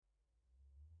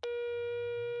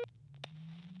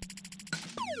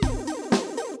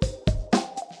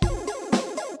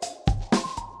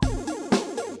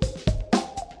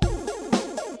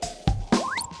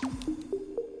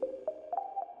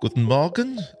Guten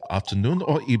Morgen, afternoon,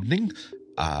 or evening.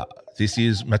 This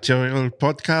is Material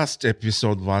Podcast,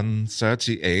 episode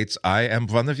 138. I am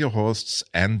one of your hosts,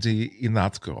 Andy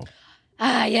Inatko.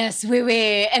 Ah, yes,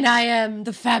 oui, and I am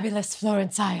the fabulous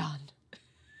Florence Ion.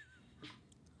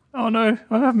 Oh, no,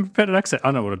 I haven't prepared an accent.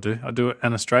 I know what I do. I do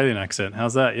an Australian accent.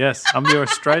 How's that? Yes, I'm your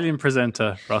Australian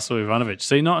presenter, Russell Ivanovic.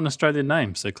 See, not an Australian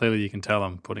name, so clearly you can tell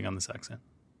I'm putting on this accent.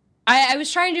 I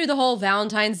was trying to do the whole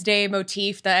Valentine's Day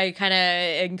motif that I kind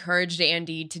of encouraged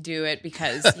Andy to do it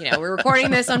because, we're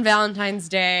recording this on Valentine's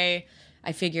Day.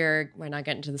 I figure why not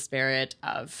get into the spirit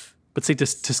of... But see, to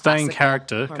stay in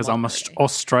character, because I'm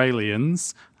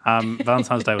Australians,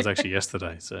 Valentine's Day was actually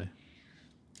yesterday, so...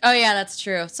 Oh, yeah, that's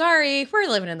true. Sorry, we're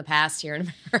living in the past here in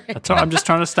America. That's all, I'm just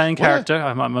trying to stay in character.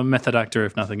 I'm a method actor,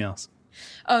 if nothing else.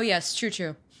 Oh, yes,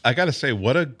 true. I gotta say,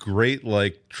 what a great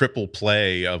triple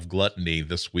play of gluttony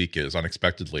this week is,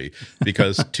 unexpectedly,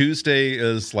 because Tuesday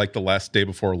is like the last day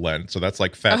before Lent, so that's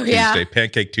like Fat Tuesday,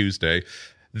 Pancake Tuesday.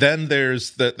 Then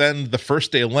there's the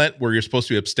first day of Lent where you're supposed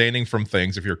to be abstaining from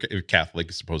things if you're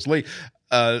Catholic, supposedly.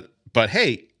 But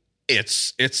hey,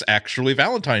 it's actually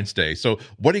Valentine's Day. So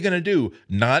what are you going to do?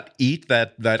 Not eat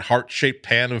that heart-shaped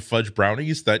pan of fudge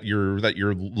brownies that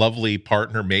your lovely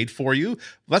partner made for you?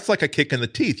 That's like a kick in the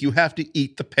teeth. You have to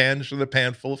eat the pan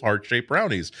full of heart-shaped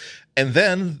brownies. And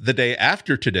then the day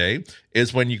after today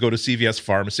is when you go to CVS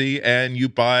Pharmacy and you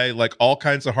buy all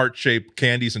kinds of heart-shaped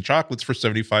candies and chocolates for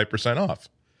 75% off.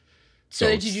 So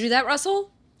did you do that,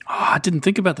 Russell? Oh, I didn't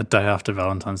think about the day after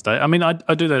Valentine's Day. I mean, I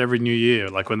do that every New Year,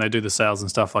 like when they do the sales and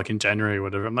stuff, like in January or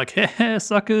whatever. I'm like, hey,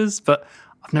 suckers. But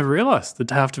I've never realised the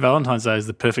day after Valentine's Day is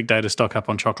the perfect day to stock up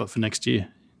on chocolate for next year.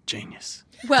 Genius.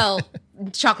 Well,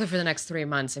 chocolate for the next 3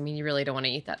 months. I mean, you really don't want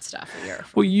to eat that stuff a year.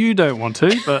 Well, you don't want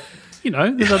to, but,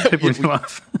 there's other people in your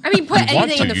life. I mean, put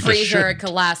anything in the freezer, it could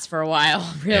last for a while,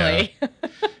 really. Yeah.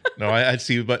 No, I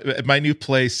see. But at my new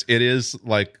place, it is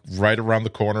right around the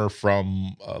corner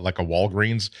from a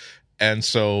Walgreens. And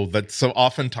so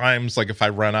oftentimes, if I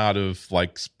run out of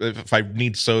if I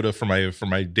need soda for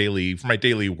my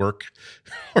daily work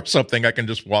or something, I can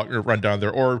just run down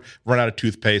there, or run out of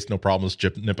toothpaste, no problems,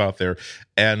 nip out there.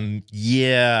 And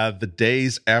yeah, the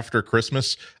days after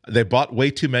Christmas, they bought way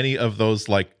too many of those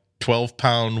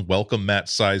 12-pound welcome mat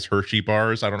size Hershey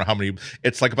bars. I don't know how many.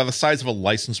 It's about the size of a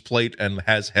license plate and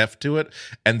has heft to it.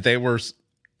 And they were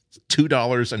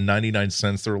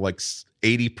 $2.99. They were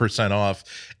 80% off,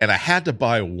 and I had to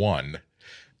buy one.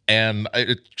 And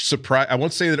I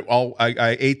won't say that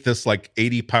I ate this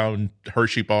 80-pound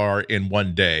Hershey bar in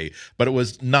one day, but it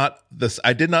was not this.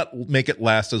 I did not make it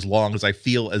last as long as I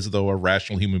feel as though a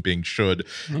rational human being should.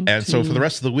 And so for the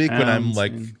rest of the week, when I'm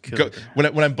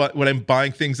when I'm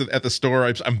buying things at the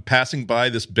store, I'm passing by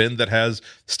this bin that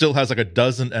still has a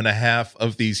dozen and a half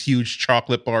of these huge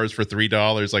chocolate bars for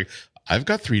 $3. I've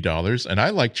got $3 and I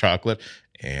like chocolate.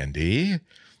 Andy,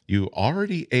 you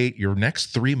already ate your next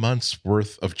 3 months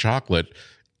worth of chocolate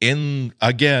in,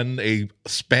 again, a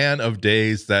span of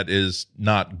days that is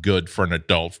not good for an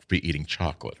adult to be eating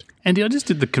chocolate. Andy, I just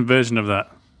did the conversion of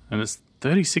that, and it's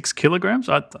 36 kilograms.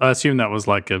 I assume that was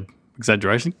a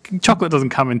exaggeration. Chocolate doesn't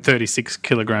come in 36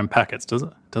 kilogram packets, does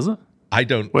it? Does it? I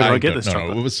don't. Where do I get this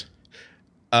chocolate? It was.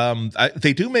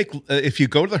 They do make, if you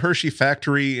go to the Hershey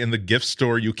factory in the gift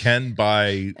store, you can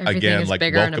buy everything again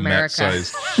welcome mat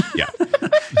size. Yeah,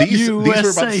 these were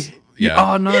about.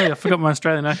 Yeah. Oh no, I forgot my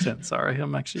Australian accent. Sorry,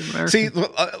 I'm actually American.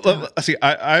 See,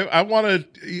 I want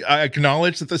to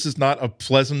acknowledge that this is not a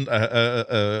pleasant,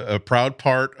 a proud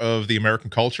part of the American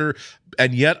culture,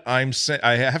 and yet I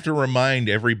have to remind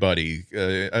everybody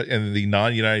in the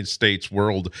non-United States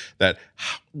world that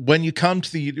when you come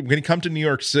to New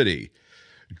York City,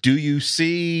 do you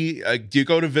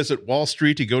go to visit Wall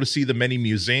Street? Do you go to see the many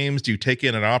museums? Do you take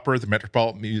in an opera at the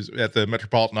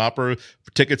Metropolitan Opera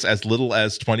for tickets as little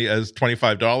as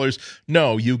 $25?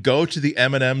 No, you go to the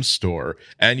M&M store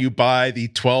and you buy the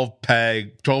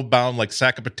 12-pound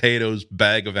sack of potatoes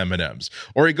bag of M&Ms.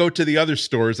 Or you go to the other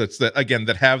stores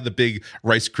that have the big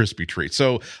Rice Krispie treat.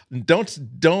 So don't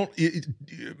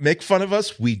make fun of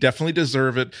us. We definitely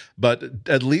deserve it, but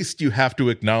at least you have to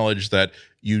acknowledge that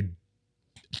you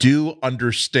do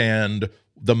understand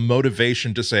the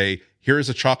motivation to say, here's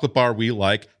a chocolate bar we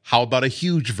like. How about a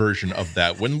huge version of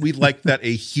that? Wouldn't we like that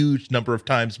a huge number of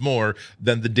times more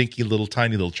than the dinky little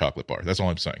tiny little chocolate bar? That's all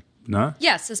I'm saying. No?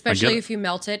 Yes, especially if you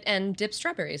melt it and dip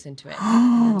strawberries into it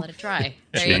and let it dry.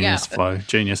 There Genius, you go. Flo.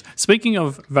 Genius. Speaking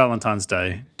of Valentine's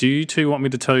Day, do you two want me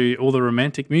to tell you all the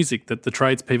romantic music that the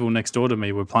tradespeople next door to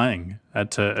me were playing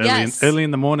at early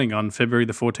in the morning on February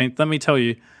the 14th? Let me tell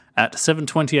you, At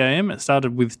 7:20 a.m., it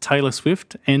started with Taylor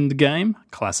Swift, Endgame,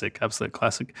 classic, absolute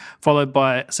classic. Followed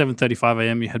by 7:35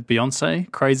 a.m., you had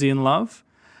Beyonce, Crazy in Love.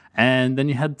 And then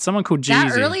you had someone called Jeezy.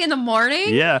 That early in the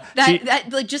morning? Yeah.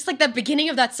 That like just like the beginning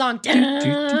of that song.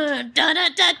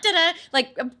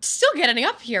 Like, I'm still getting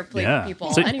up here,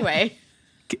 people. So, anyway.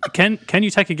 Can you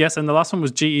take a guess? And the last one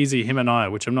was G-Eazy, Him and I,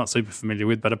 which I'm not super familiar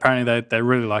with, but apparently they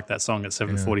really like that song at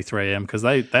 7:43 a.m. because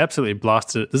they absolutely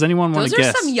blasted it. Does anyone want to guess?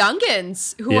 Those are some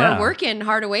youngins who are working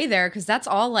hard away there because that's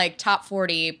all like top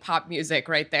 40 pop music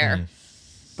right there.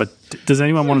 But does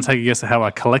anyone want to take a guess at how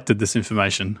I collected this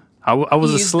information? I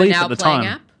was asleep at the time.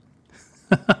 App?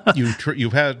 You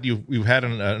had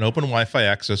an open Wi-Fi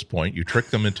access point. You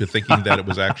tricked them into thinking that it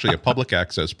was actually a public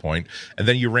access point, and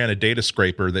then you ran a data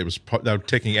scraper that was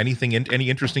taking any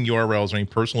interesting URLs or any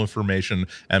personal information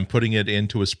and putting it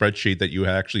into a spreadsheet that you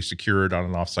had actually secured on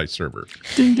an offsite server.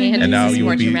 And now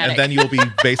you'll be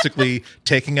basically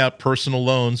taking out personal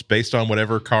loans based on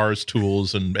whatever cars,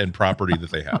 tools, and property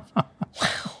that they have.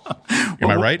 Am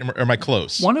I right? Or am I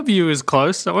close? One of you is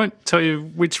close. I won't tell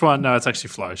you which one. No, it's actually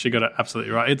Flo. She got it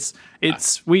absolutely right.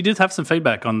 It's. We did have some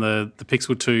feedback on the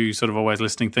Pixel 2 sort of always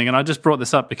listening thing, and I just brought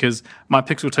this up because my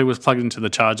Pixel 2 was plugged into the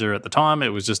charger at the time. It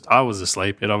was just I was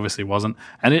asleep. It obviously wasn't,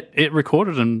 and it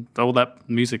recorded and all that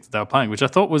music that they were playing, which I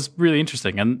thought was really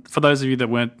interesting. And for those of you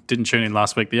that didn't tune in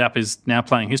last week, the app is now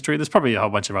playing history. There's probably a whole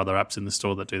bunch of other apps in the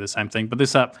store that do the same thing, but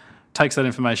this app takes that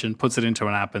information, puts it into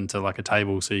an app, into like a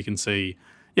table, so you can see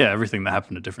everything that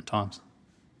happened at different times.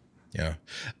 Yeah,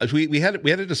 we had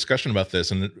a discussion about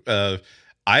this, and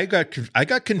I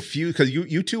got confused because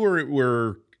you two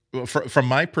were from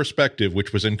my perspective,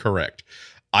 which was incorrect.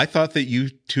 I thought that you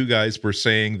two guys were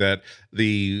saying that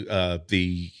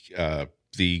the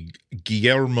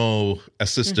Guillermo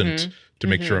assistant. To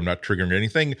make sure I'm not triggering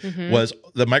anything, was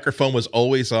the microphone was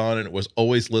always on and it was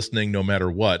always listening no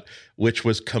matter what, which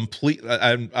was complete.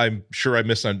 I'm sure I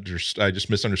misunderstood. I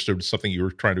just misunderstood something you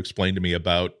were trying to explain to me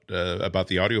about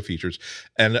the audio features.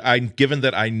 And given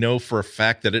that I know for a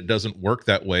fact that it doesn't work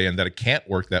that way and that it can't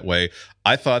work that way,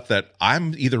 I thought that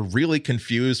I'm either really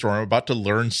confused or I'm about to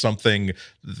learn something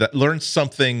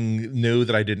new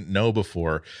that I didn't know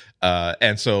before.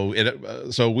 And so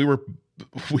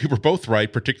we were both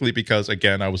right, particularly because,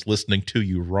 again, I was listening to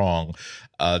you wrong.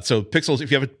 So Pixels,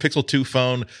 if you have a Pixel 2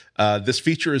 phone, this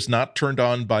feature is not turned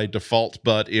on by default,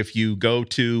 but if you go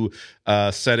to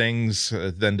settings,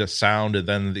 then to sound, and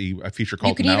then the feature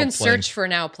called Now Playing. You can even search for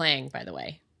Now Playing, by the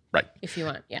way. Right. If you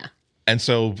want, yeah. And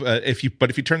so if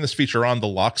you turn this feature on, the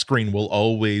lock screen will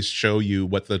always show you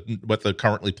what the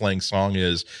currently playing song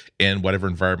is in whatever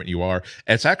environment you are.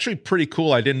 And it's actually pretty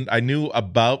cool. I knew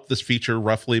about this feature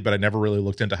roughly, but I never really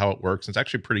looked into how it works. It's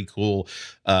actually pretty cool.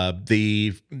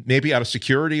 Maybe out of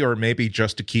security or maybe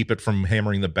just to keep it from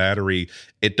hammering the battery,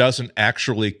 it doesn't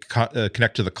actually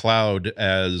connect to the cloud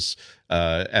as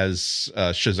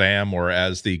Shazam or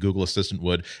as the Google Assistant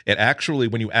would. It actually,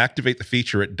 when you activate the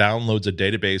feature, it downloads a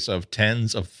database of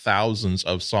tens of thousands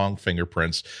of song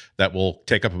fingerprints that will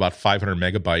take up about 500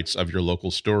 megabytes of your local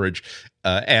storage.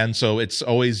 And so it's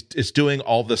doing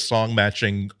all the song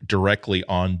matching directly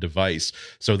on device.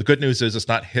 So the good news is it's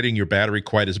not hitting your battery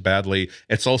quite as badly.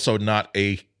 It's also not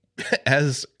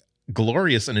as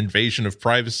glorious an invasion of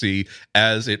privacy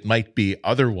as it might be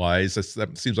otherwise.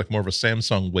 That seems like more of a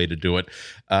Samsung way to do it.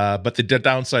 But the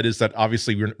downside is that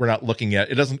obviously we're not looking at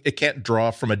it can't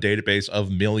draw from a database of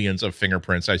millions of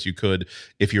fingerprints as you could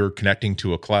if you're connecting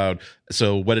to a cloud.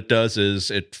 So what it does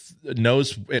is it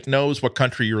knows what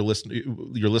country you're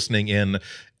listening in,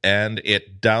 and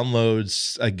it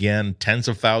downloads again tens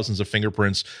of thousands of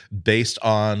fingerprints based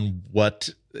on what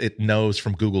it knows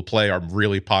from Google Play are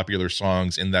really popular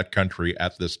songs in that country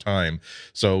at this time.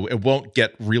 So it won't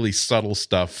get really subtle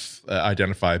stuff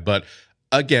identified. But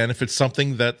again, if it's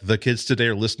something that the kids today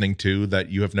are listening to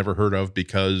that you have never heard of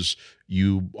because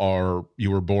you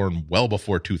were born well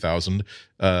before 2000,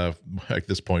 at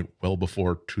this point, well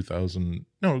before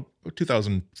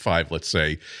 2005, let's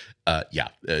say.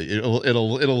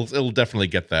 It'll definitely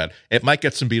get that. It might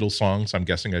get some Beatles songs. I'm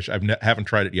guessing. I haven't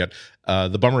tried it yet.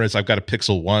 The bummer is I've got a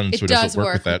Pixel 1, so it doesn't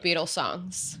work with that. Beatles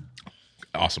songs.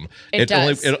 Awesome. It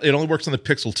does. It only works on the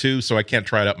Pixel 2, so I can't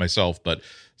try it out myself. But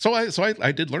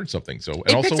I did learn something. So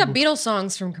it picks up Beatles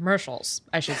songs from commercials,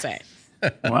 I should say.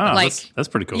 Wow, that's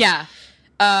pretty cool. Yeah.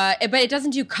 But it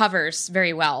doesn't do covers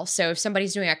very well. So if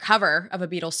somebody's doing a cover of a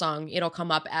Beatles song, it'll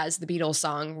come up as the Beatles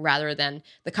song rather than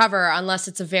the cover, unless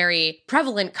it's a very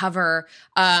prevalent cover,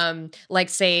 like,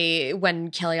 say, when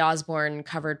Kelly Osbourne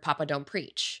covered Papa Don't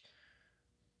Preach.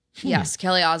 Yes,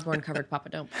 Kelly Osbourne covered Papa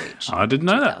Don't Preach. I didn't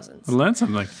know that. 2000s. I learned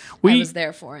something. I was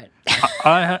there for it.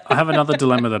 I have another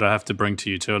dilemma that I have to bring to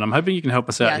you too, and I'm hoping you can help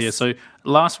us out Yes. here. So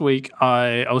last week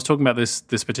I was talking about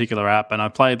this particular app, and I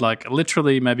played like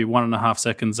literally maybe 1.5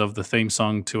 seconds of the theme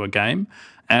song to a game,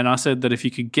 and I said that if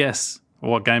you could guess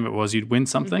what game it was, you'd win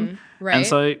something. Right. And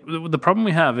so the problem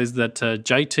we have is that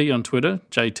JT on Twitter,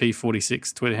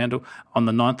 JT46 Twitter handle, on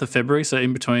the 9th of February, so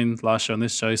in between last show and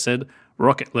this show, said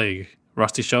Rocket League.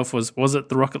 Rusty Shelf was it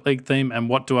the Rocket League theme, and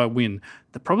what do I win?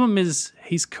 The problem is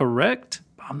he's correct,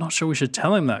 but I'm not sure we should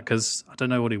tell him that because I don't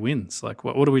know what he wins. Like,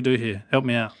 what do we do here? Help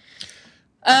me out.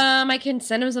 I can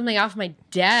send him something off my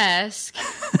desk.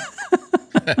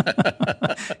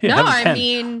 Here, No, have a I pen.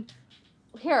 mean,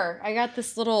 here, I got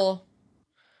this little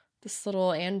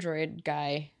Android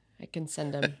guy. I can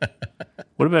send him.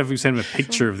 What about if we send him a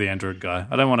picture of the Android guy?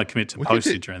 I don't want to commit to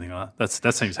postage or anything like that.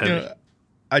 That seems heavy.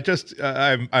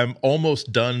 I'm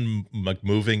almost done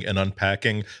moving and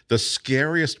unpacking. The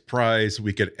scariest prize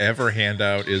we could ever hand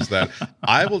out is that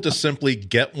I will just simply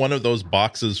get one of those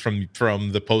boxes from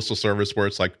the postal service where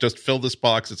it's like, just fill this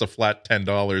box. It's a flat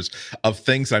 $10 of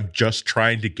things I'm just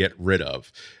trying to get rid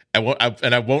of. I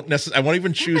won't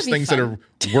even choose be things fun. that are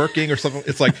working or something.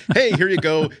 It's like, hey, here you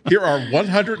go. Here are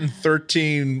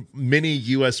 113 mini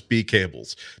USB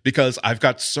cables because I've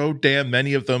got so damn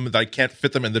many of them that I can't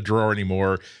fit them in the drawer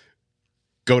anymore.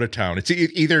 Go to town. It's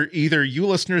either you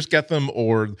listeners get them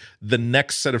or the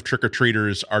next set of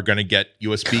trick-or-treaters are going to get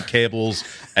USB cables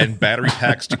and battery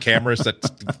packs to cameras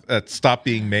that stopped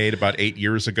being made about 8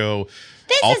 years ago.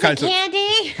 This isn't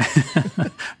candy.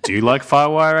 Do you like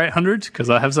FireWire 800? Because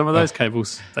I have some of those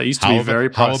cables. They used to be very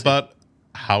pricey.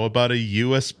 How about a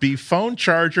USB phone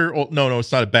charger? Oh, no,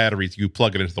 it's not a battery. You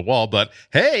plug it into the wall. But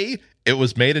hey, it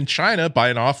was made in China by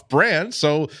an off-brand,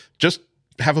 so just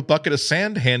have a bucket of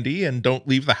sand handy and don't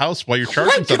leave the house while you're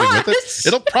charging something with it. gosh.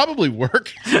 It'll probably work.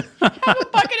 Have a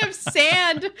bucket of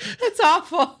sand. That's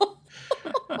awful.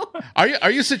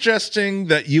 Are you suggesting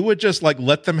that you would just like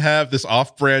let them have this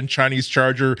off-brand Chinese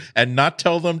charger and not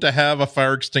tell them to have a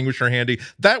fire extinguisher handy?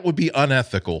 That would be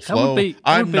unethical, Flo.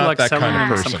 I'm not like that selling kind of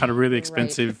them person. some kind of really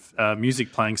expensive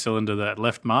music playing cylinder that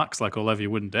left marks like all over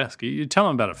your wooden desk. You tell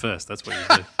them about it first. That's what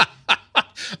you do.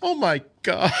 Oh my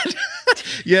God.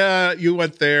 Yeah, you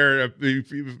went there.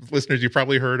 Listeners, you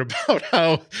probably heard about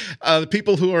how the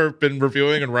people who have been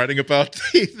reviewing and writing about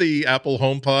the Apple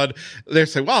HomePod, they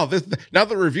say, wow, now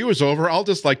the review is over, I'll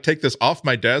just like take this off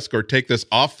my desk or take this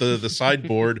off the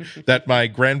sideboard that my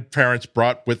grandparents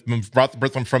brought with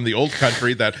them from the old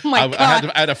country that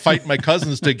I had to fight my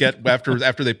cousins to get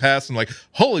after they passed. And like,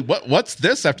 holy, what's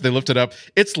this? After they lifted up,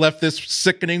 it's left this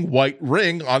sickening white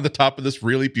ring on the top of this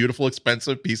really beautiful,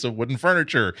 expensive piece of wooden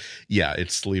furniture. Yeah,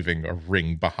 it's leaving a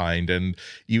ring behind, and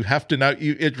you have to now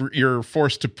you're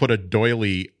forced to put a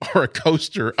doily or a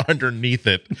coaster underneath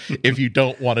it if you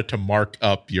don't want it to mark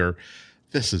up your.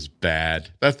 This is bad.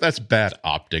 That's bad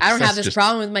optics. I don't have That's this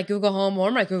problem with my Google Home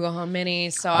or my Google Home Mini,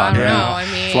 so I don't know.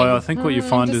 I mean, Flo, I think what you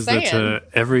find just is that saying.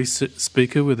 every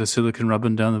speaker with a silicon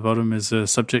ribbon down the bottom is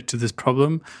subject to this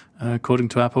problem, according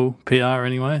to Apple PR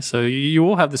anyway. So you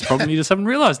all have this problem. You just haven't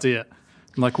realized it yet.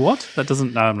 I'm like, what? That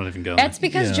doesn't... No, I'm not even going That's there.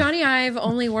 because Johnny Ive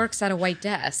only works at a white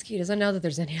desk. He doesn't know that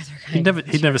there's any other kind.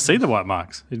 He'd never see the white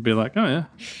marks. He'd be like, oh yeah,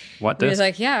 white He's desk.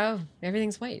 like, yeah,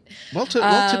 everything's white. Well,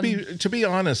 to be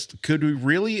honest, could we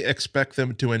really expect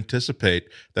them to anticipate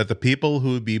that the people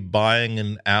who would be buying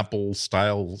an Apple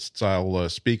style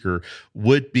speaker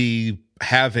would be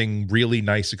having really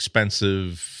nice,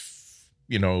 expensive,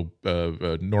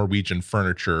 Norwegian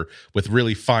furniture with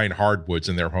really fine hardwoods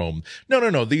in their home?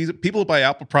 No. These people who buy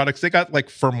Apple products, they got like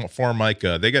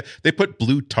Formica. They put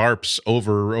blue tarps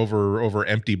over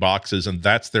empty boxes, and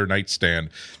that's their nightstand.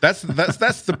 That's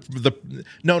the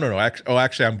no.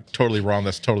 Actually, I'm totally wrong.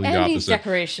 That's totally the Andy's opposite.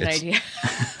 decoration idea.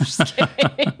 Just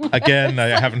kidding. Again,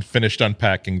 I haven't finished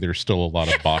unpacking. There's still a lot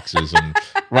of boxes, and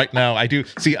right now I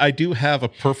do have a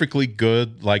perfectly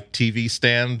good like TV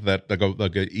stand that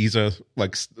like a Isa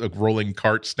like a rolling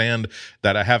cart stand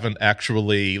that I haven't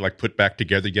actually like put back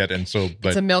together yet, and so but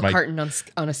It's a milk carton on a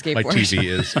skateboard. my TV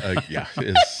is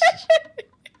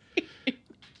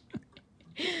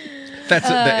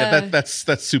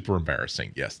That's super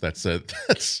embarrassing. Yes, that's.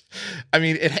 I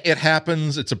mean, it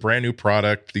happens. It's a brand new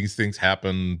product. These things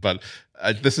happen, but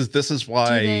this is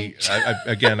why.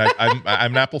 I'm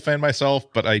an Apple fan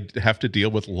myself, but I have to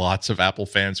deal with lots of Apple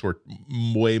fans who are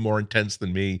way more intense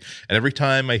than me. And every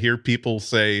time I hear people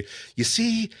say, "You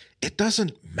see, it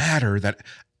doesn't matter that."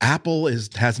 Apple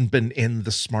hasn't been in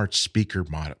the smart speaker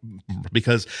model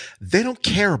because they don't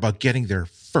care about getting there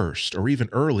first or even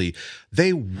early.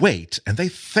 They wait and they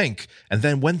think, and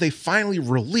then when they finally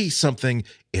release something,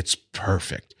 it's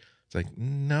perfect. It's like,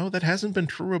 no, that hasn't been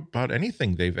true about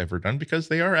anything they've ever done, because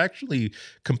they are actually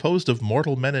composed of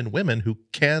mortal men and women who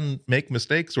can make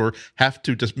mistakes or have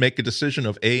to just make a decision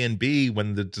of A and B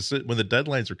when the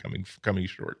deadlines are coming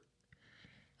short.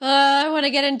 I want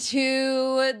to get into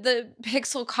the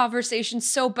Pixel conversation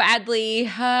so badly,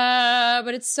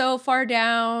 but it's so far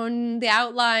down the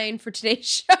outline for today's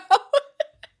show.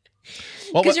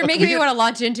 Because you're making me want to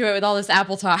launch into it with all this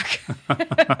Apple talk.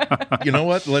 You know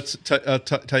what? Let's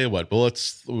tell you what. Well,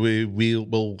 we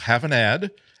will have an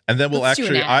ad, and then we'll I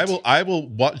will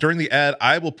during the ad,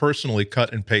 I will personally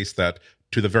cut and paste that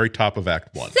to the very top of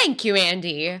Act 1. Thank you,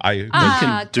 Andy. You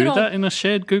can do that in a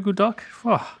shared Google Doc.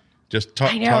 Oh. Just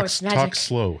talk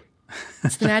slow.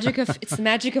 It's the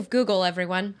magic of Google,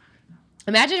 everyone.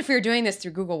 Imagine if we were doing this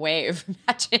through Google Wave.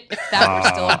 Imagine if that were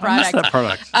still a product. I missed that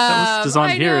product. That was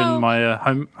designed here in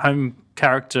my home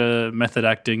character method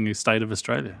acting state of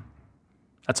Australia.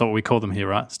 That's what we call them here,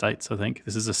 right? States, I think.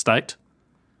 This is a state.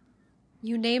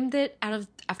 You named it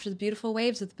after the beautiful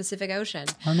waves of the Pacific Ocean.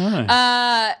 I know.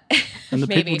 And the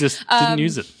people just didn't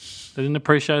use it. They didn't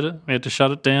appreciate it. We had to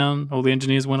shut it down. All the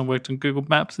engineers went and worked on Google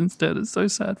Maps instead. It's so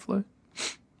sad, Flo.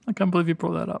 I can't believe you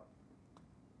brought that up.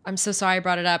 I'm so sorry I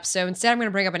brought it up. So instead, I'm going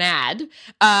to bring up an ad.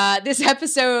 This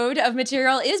episode of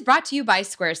Material is brought to you by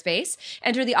Squarespace.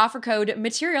 Enter the offer code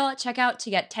MATERIAL at checkout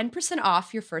to get 10%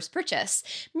 off your first purchase.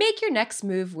 Make your next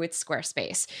move with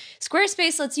Squarespace.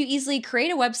 Squarespace lets you easily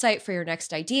create a website for your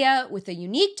next idea with a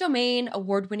unique domain,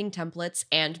 award-winning templates,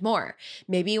 and more.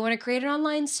 Maybe you want to create an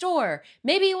online store.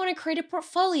 Maybe you want to create a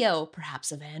portfolio,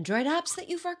 perhaps of Android apps that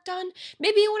you've worked on.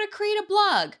 Maybe you want to create a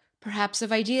blog, perhaps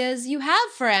of ideas you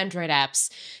have for Android apps.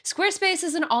 Squarespace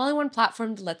is an all-in-one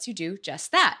platform that lets you do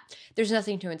just that. There's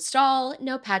nothing to install,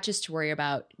 no patches to worry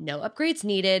about, no upgrades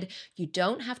needed. You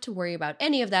don't have to worry about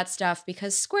any of that stuff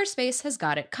because Squarespace has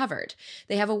got it covered.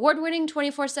 They have award-winning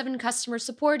 24/7 customer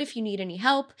support if you need any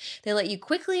help. They let you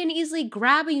quickly and easily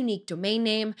grab a unique domain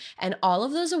name, and all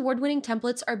of those award-winning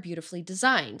templates are beautifully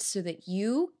designed so that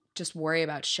you just worry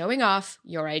about showing off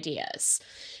your ideas.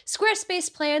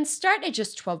 Squarespace plans start at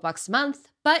just $12 a month,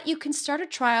 but you can start a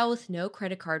trial with no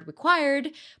credit card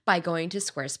required by going to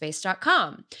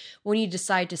squarespace.com. When you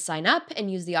decide to sign up and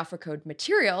use the offer code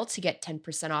MATERIAL to get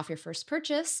 10% off your first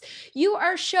purchase, you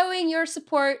are showing your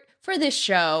support for this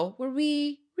show, where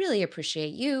we really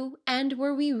appreciate you and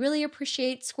where we really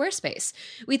appreciate Squarespace.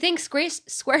 We thank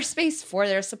Squarespace for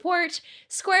their support.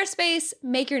 Squarespace,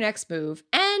 make your next move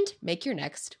and make your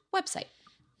next website.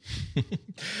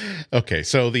 Okay,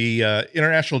 so the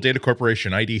International Data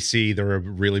Corporation, IDC, they're a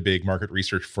really big market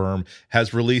research firm,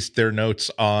 has released their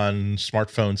notes on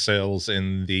smartphone sales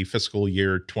in the fiscal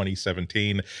year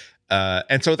 2017.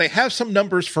 And so they have some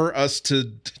numbers for us to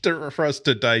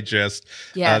digest.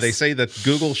 Yes. They say that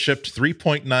Google shipped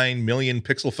 3.9 million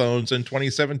Pixel phones in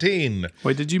 2017.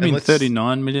 Wait, did you mean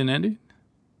 39 million, Andy?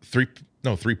 3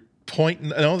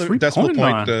 decimal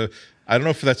point. I don't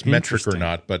know if that's metric or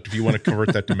not, but if you want to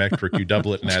convert that to metric, you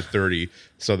double it and add 30.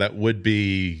 So that would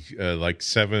be like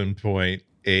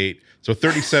 7.8. So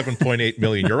 37.8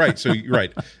 million. You're right. So you're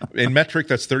right. In metric,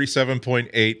 that's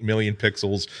 37.8 million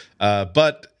pixels.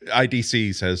 But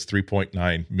IDC says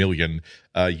 3.9 million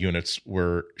units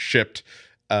were shipped.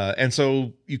 And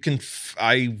so you can,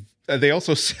 they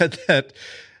also said that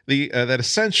that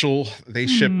Essential, they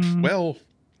shipped, well,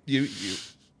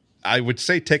 I would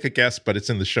say take a guess, but it's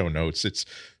in the show notes.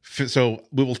 So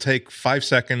we will take 5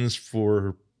 seconds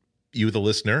for you, the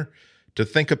listener, to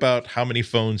think about how many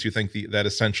phones you think that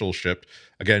Essential shipped.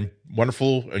 Again,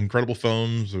 wonderful, incredible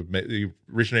phones. The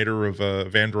originator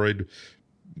of Android,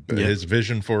 his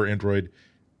vision for Android.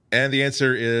 And the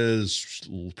answer is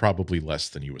probably less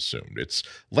than you assumed. It's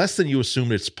less than you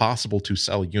assumed it's possible to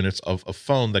sell units of a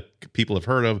phone that people have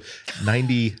heard of,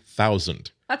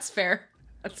 90,000. That's fair.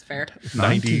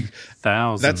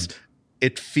 90,000.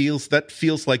 That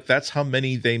feels like that's how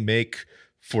many they make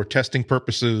for testing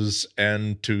purposes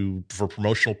and for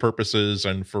promotional purposes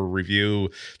and for review.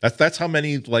 That's how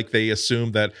many, like, they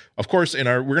assume that, of course,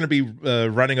 we're going to be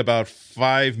running about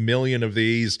 5 million of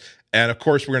these. And of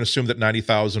course, we're going to assume that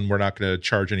 90,000 we're not going to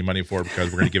charge any money for because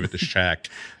we're going to give it to Shaq.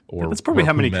 That's probably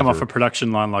how many come off a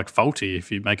production line like faulty. If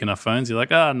you make enough phones, you're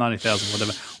like, 90,000,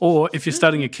 whatever. Or if you're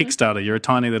starting a Kickstarter, you're a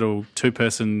tiny little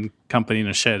 2-person company in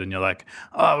a shed, and you're like,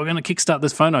 we're going to kickstart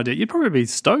this phone idea. You'd probably be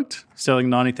stoked selling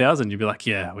 90,000. You'd be like,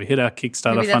 yeah, we hit our Kickstarter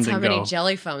funding goal. Maybe that's how many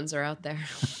jelly phones are out there.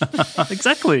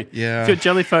 Exactly. Yeah. If you're a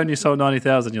jelly phone, you sold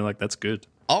 90,000, you're like, that's good.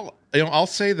 I'll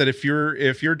say that if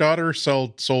your daughter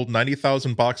sold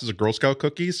 90,000 boxes of Girl Scout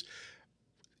cookies,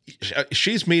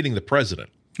 she's meeting the president.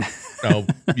 Now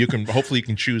hopefully you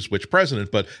can choose which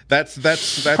president, but that's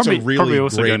probably, a really probably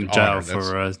also great going to jail honor.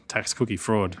 for tax cookie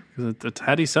fraud.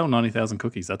 How do you sell 90,000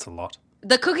 cookies? That's a lot.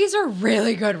 The cookies are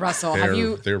really good, Russell.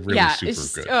 They're really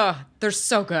super good. They're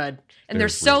so good. And they're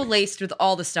so laced with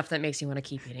all the stuff that makes you want to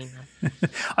keep eating them.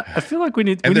 I feel like we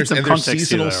need some they're context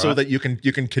seasonal, here, though, so right? that you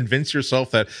can convince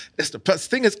yourself that the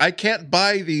thing is, I can't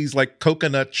buy these like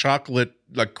coconut chocolate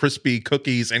like crispy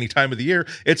cookies any time of the year.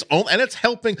 It's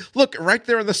helping. Look right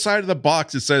there on the side of the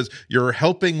box. It says you're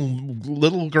helping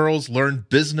little girls learn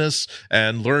business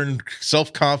and learn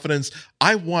self-confidence.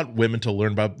 I want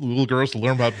little girls to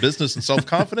learn about business and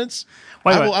self-confidence.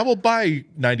 I will buy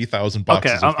 90,000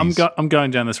 boxes. Okay, I'm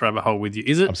going down this rabbit hole with you.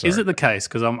 Is it the case?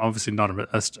 Because I'm obviously not I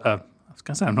was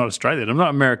going to say I'm not Australian. I'm not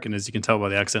American, as you can tell by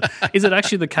the accent. Is it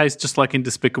actually the case, just like in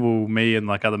Despicable Me and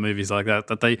like other movies like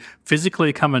that they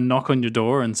physically come and knock on your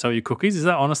door and sell you cookies? Is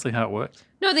that honestly how it works?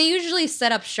 No, they usually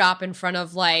set up shop in front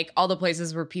of like all the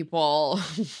places where people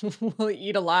will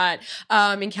eat a lot.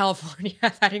 In California,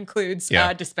 that includes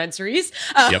dispensaries,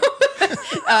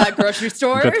 grocery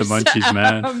stores. Got the munchies,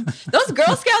 man. Those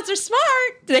Girl Scouts are smart.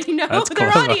 They know That's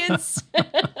their clever. audience.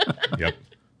 Yep.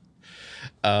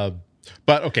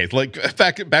 But okay, like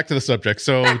back to the subject.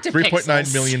 So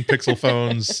 3.9 million Pixel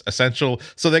phones, Essential.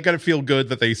 So they got to feel good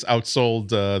that they outsold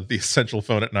the Essential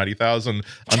phone at 90,000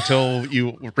 until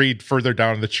you read further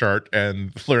down the chart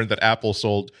and learn that Apple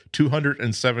sold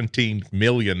 217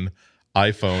 million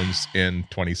iPhones in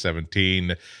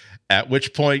 2017. At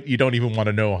which point you don't even want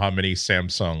to know how many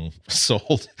Samsung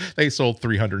sold. They sold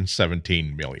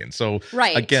 317 million. So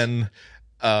again.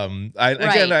 I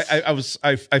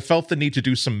felt the need to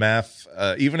do some math,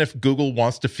 even if Google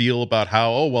wants to feel about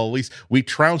how, at least we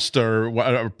trounced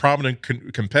a prominent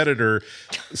competitor.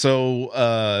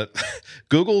 So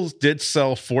Google did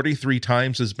sell 43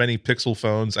 times as many Pixel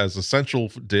phones as Essential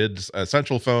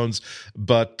phones,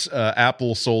 but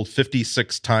Apple sold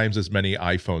 56 times as many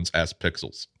iPhones as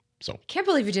Pixels. So can't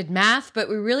believe you did math, but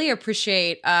we really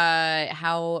appreciate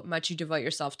how much you devote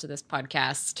yourself to this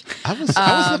podcast. I was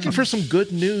looking for some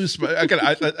good news, but again,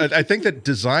 I think that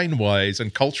design-wise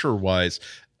and culture-wise,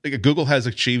 Google has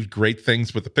achieved great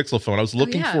things with the Pixel phone. I was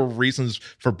looking for reasons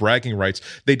for bragging rights.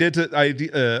 They did.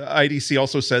 IDC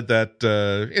also said that,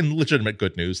 in legitimate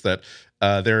good news, that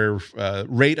their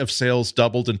rate of sales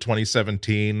doubled in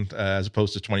 2017 as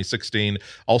opposed to 2016.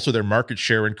 Also, their market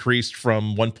share increased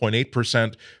from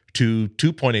 1.8% to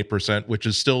 2.8%, which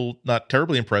is still not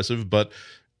terribly impressive, but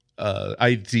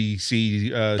IDC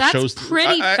shows that's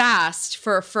pretty fast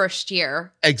for a first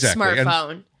year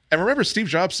smartphone. And remember, Steve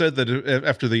Jobs said that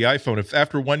after the iPhone, if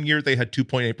after 1 year they had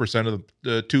 2.8% of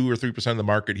the 2 or 3% of the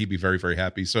market, he'd be very, very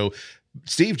happy. So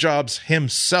Steve Jobs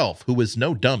himself, who is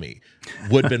no dummy,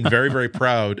 would have been very, very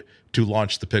proud to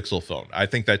launch the Pixel phone. I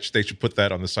think that they should put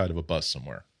that on the side of a bus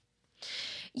somewhere.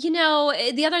 You know,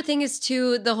 the other thing is,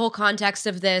 too, the whole context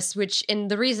of this, and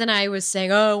the reason I was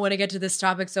saying, I want to get to this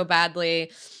topic so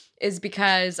badly is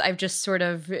because I've just sort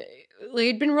of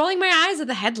been rolling my eyes at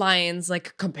the headlines,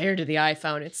 like, compared to the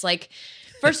iPhone. It's like,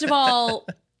 first of all,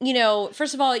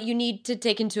 you need to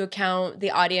take into account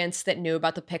the audience that knew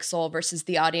about the Pixel versus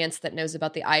the audience that knows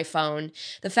about the iPhone.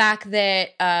 The fact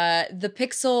that the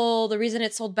Pixel, the reason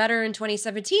it sold better in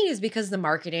 2017 is because the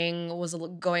marketing was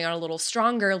going on a little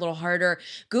stronger, a little harder.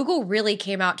 Google really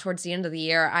came out towards the end of the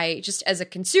year. I just, as a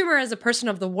consumer, as a person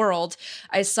of the world,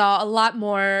 I saw a lot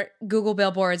more Google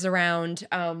billboards around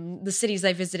the cities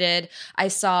I visited. I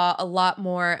saw a lot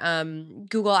more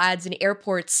Google ads in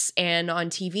airports and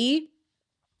on TV.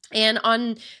 And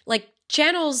on like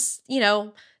channels,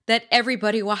 that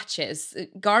everybody watches,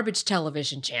 garbage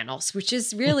television channels, which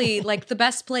is really like the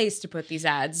best place to put these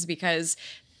ads because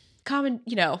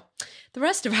the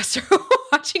rest of us are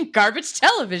watching garbage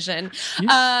television.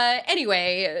 Yeah.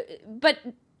 Anyway, but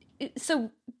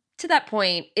so to that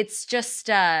point, it's just,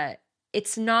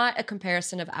 it's not a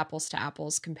comparison of apples to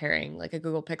apples comparing like a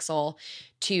Google Pixel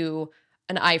to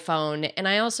an iPhone. And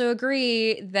I also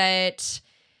agree that,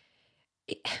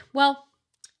 well,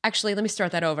 actually, let me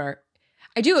start that over.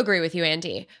 I do agree with you,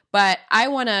 Andy, but I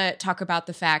want to talk about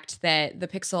the fact that the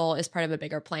Pixel is part of a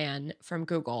bigger plan from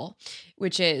Google,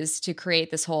 which is to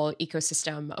create this whole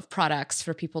ecosystem of products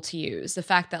for people to use. The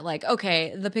fact that like,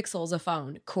 okay, the Pixel is a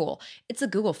phone, cool. It's a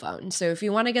Google phone. So if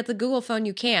you want to get the Google phone,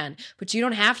 you can, but you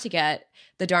don't have to get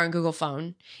the darn Google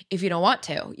phone if you don't want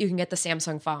to. You can get the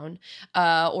Samsung phone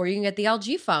or you can get the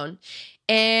LG phone.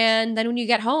 And then when you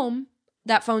get home,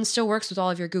 that phone still works with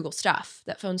all of your Google stuff.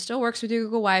 That phone still works with your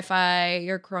Google Wi-Fi,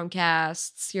 your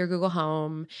Chromecasts, your Google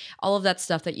Home, all of that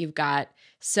stuff that you've got.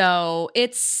 So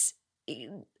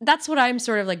that's what I'm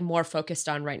sort of like more focused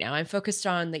on right now. I'm focused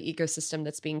on the ecosystem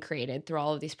that's being created through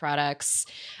all of these products.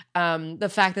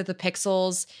 The fact that the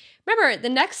Pixels, remember, the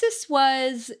Nexus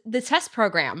was the test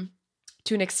program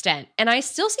to an extent. And I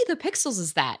still see the Pixels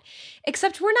as that,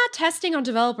 except we're not testing on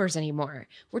developers anymore.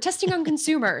 We're testing on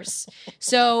consumers.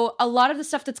 So a lot of the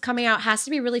stuff that's coming out has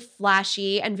to be really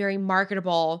flashy and very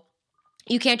marketable.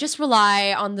 You can't just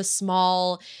rely on the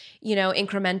small,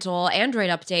 incremental Android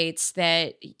updates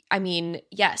that,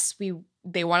 yes,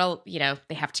 they want to,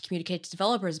 they have to communicate to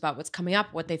developers about what's coming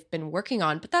up, what they've been working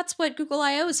on, but that's what Google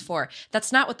I/O is for.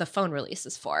 That's not what the phone release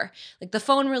is for. Like the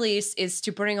phone release is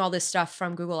to bring all this stuff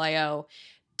from Google I/O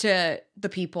to the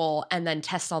people and then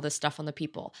test all this stuff on the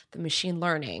people, the machine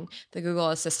learning, the Google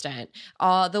Assistant,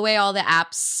 the way all the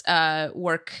apps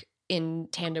work in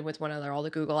tandem with one another, all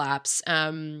the Google apps,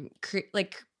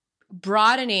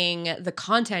 broadening the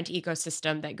content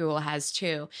ecosystem that Google has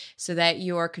too, so that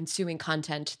you're consuming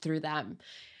content through them.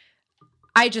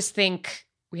 I just think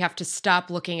we have to stop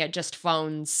looking at just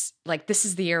phones. Like this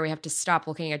is the year we have to stop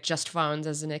looking at just phones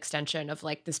as an extension of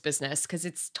like this business, because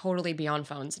it's totally beyond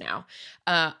phones now.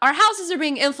 Our houses are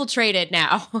being infiltrated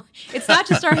now. It's not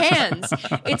just our hands.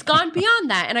 It's gone beyond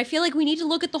that. And I feel like we need to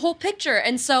look at the whole picture.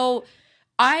 And so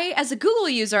as a Google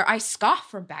user, I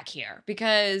scoff from back here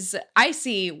because I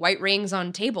see white rings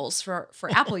on tables for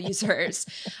Apple users.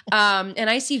 And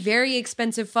I see very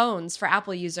expensive phones for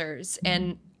Apple users.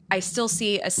 And I still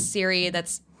see a Siri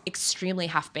that's extremely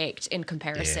half-baked in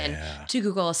comparison to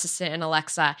Google Assistant and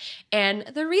Alexa. And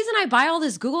the reason I buy all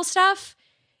this Google stuff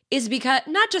is because,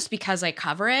 not just because I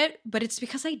cover it, but it's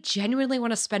because I genuinely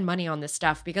want to spend money on this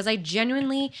stuff, because I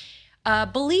genuinely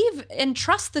believe and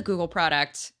trust the Google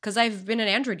product, because I've been an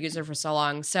Android user for so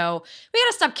long. So we got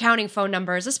to stop counting phone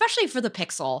numbers, especially for the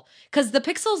Pixel, because the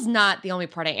Pixel's not the only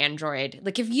part of Android.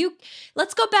 Like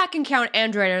let's go back and count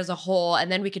Android as a whole,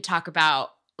 and then we could talk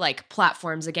about like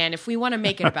platforms again if we want to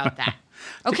make it about that.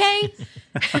 Okay?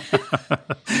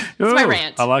 That's my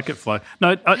rant. I like it, Flo.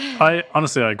 No, I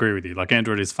honestly, I agree with you. Like,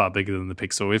 Android is far bigger than the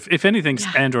Pixel. If anything,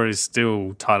 Android is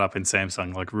still tied up in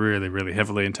Samsung, like, really, really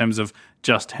heavily in terms of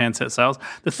just handset sales.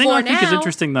 The thing I think is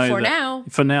interesting, though,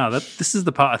 for now, this is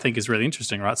the part I think is really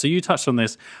interesting, right? So you touched on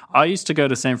this. I used to go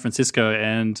to San Francisco,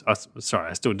 and I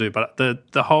still do, but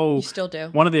the whole, you still do.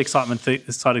 One of the exciting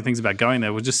things about going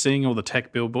there was just seeing all the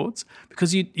tech billboards,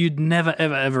 because you'd never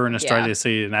ever in Australia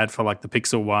see an ad for like the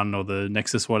Pixel One or the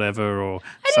Nexus whatever, or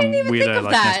some weirdo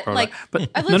like Nest product. But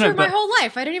I've lived through my whole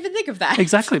life. I didn't even think of that.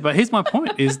 Exactly. But here's my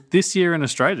point: is this year in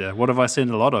Australia, what have I seen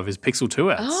a lot of is Pixel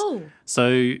 2 ads. Oh.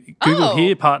 So Google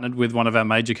here partnered with one of our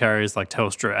major carriers like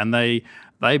Telstra, and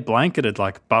they blanketed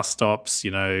like bus stops,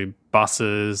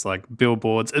 buses, like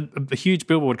billboards. A huge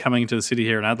billboard coming into the city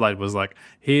here in Adelaide was like,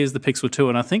 here's the Pixel 2.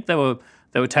 And I think they were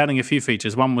touting a few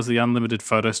features. One was the unlimited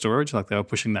photo storage, like they were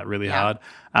pushing that really hard.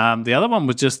 The other one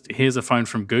was just, here's a phone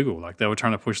from Google. Like they were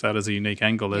trying to push that as a unique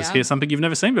angle, as here's something you've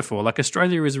never seen before. Like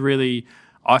Australia is really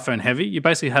iPhone heavy. You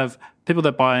basically have people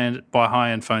that buy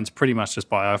high-end phones pretty much just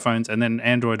buy iPhones, and then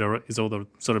Android is all the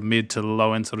sort of mid to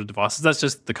low-end sort of devices. That's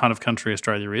just the kind of country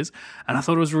Australia is. And I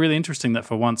thought it was really interesting that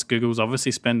for once Google's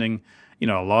obviously spending, a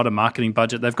lot of marketing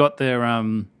budget. They've got their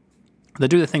they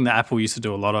do the thing that Apple used to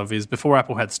do a lot of, is before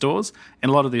Apple had stores, in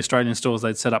a lot of the Australian stores,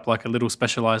 they'd set up like a little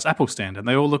specialized Apple stand, and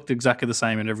they all looked exactly the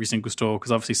same in every single store, because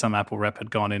obviously some Apple rep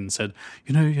had gone in and said,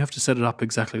 you have to set it up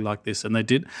exactly like this, and they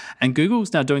did. And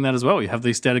Google's now doing that as well. You have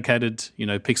these dedicated,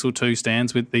 Pixel 2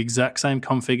 stands with the exact same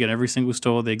config in every single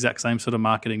store, the exact same sort of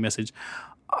marketing message.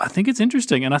 I think it's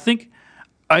interesting, and I think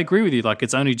I agree with you, like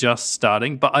it's only just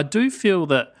starting, but I do feel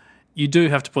that you do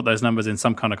have to put those numbers in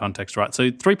some kind of context, right?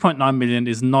 So 3.9 million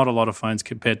is not a lot of phones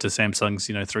compared to Samsung's,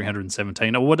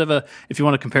 317 or whatever. If you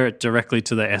want to compare it directly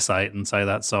to the S8 and say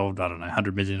that sold, I don't know,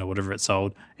 100 million or whatever it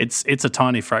sold, it's a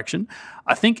tiny fraction.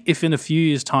 I think if in a few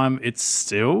years' time it's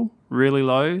still really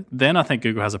low, then I think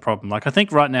Google has a problem. Like I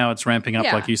think right now it's ramping up,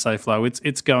 like you say, Flo.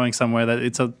 It's going somewhere that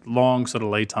it's a long sort of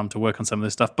lead time to work on some of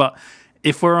this stuff. But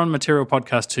if we're on Material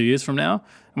Podcast 2 years from now,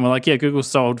 and we're like, Google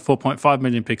sold 4.5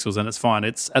 million pixels and it's fine,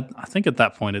 I think at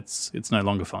that point it's no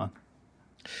longer fine.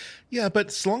 Yeah, but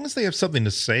as long as they have something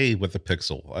to say with the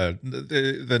Pixel,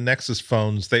 the Nexus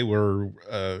phones, they were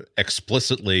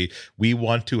explicitly, we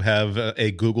want to have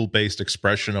a Google-based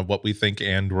expression of what we think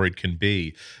Android can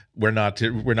be. We're not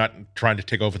trying to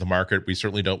take over the market. We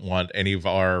certainly don't want any of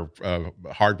our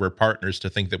hardware partners to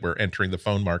think that we're entering the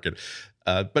phone market.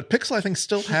 But Pixel, I think,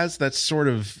 still has that sort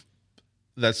of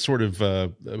sort of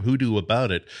hoodoo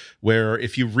about it, where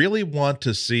if you really want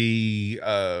to see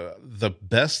the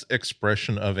best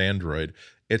expression of Android,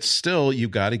 it's still, you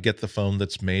got to get the phone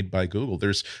that's made by Google.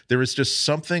 There is just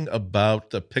something about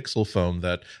the Pixel phone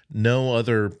that no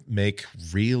other make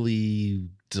really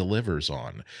delivers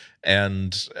on,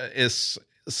 and it's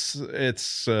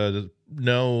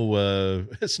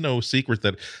no secret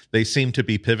that they seem to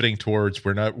be pivoting towards,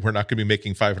 we're not going to be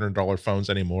making $500 phones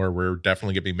anymore. We're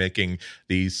definitely going to be making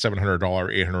these $700,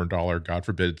 $800, God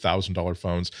forbid, $1,000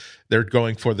 phones. They're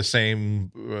going for the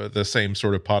same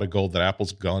sort of pot of gold that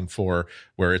Apple's gone for,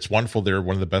 where it's wonderful. They're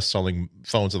one of the best selling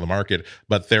phones on the market,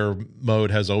 but their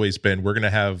mode has always been, we're going to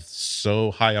have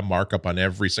so high a markup on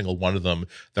every single one of them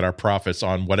that our profits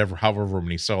on however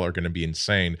many sell are going to be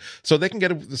insane. So they can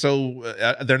get they're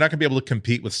not going to be able to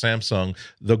compete with Samsung,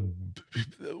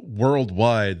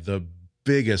 worldwide the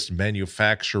biggest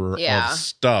manufacturer of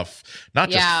stuff, not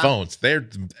just phones.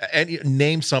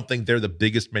 Name something, they're the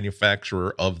biggest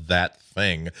manufacturer of that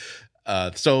thing.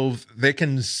 So they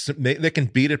can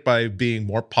beat it by being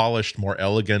more polished, more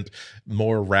elegant,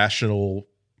 more rational,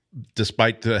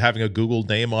 despite having a Google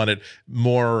name on it,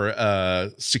 more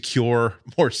secure,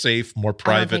 more safe, more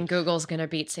private. I don't think Google's going to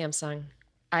beat Samsung.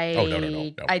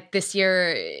 No. This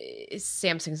year,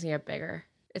 Samsung's gonna get bigger.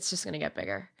 It's just gonna get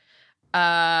bigger.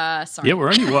 Sorry. Yeah, we're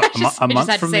only a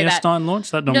month from the S9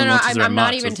 launch. That normally launches around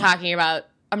March.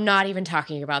 I'm not even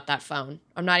talking about that phone.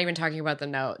 I'm not even talking about the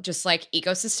Note. Just like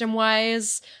ecosystem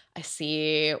wise, I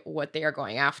see what they are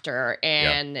going after,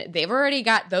 and they've already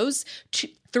got those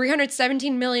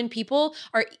 317 million people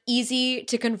are easy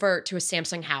to convert to a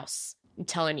Samsung house. I'm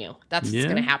telling you, that's what's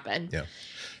gonna happen. Yeah,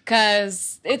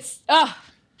 because it's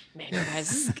man,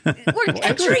 guys, we're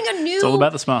entering a new. It's all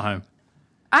about the smart home.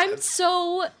 I'm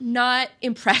so not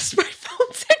impressed by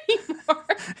phones anymore.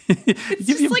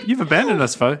 You've abandoned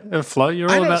us, Flo. You're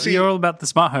all about the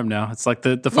smart home now. It's like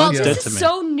the phone's dead to me. This is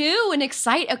so new and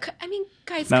exciting. I mean,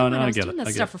 guys, I was doing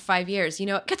this stuff for 5 years. You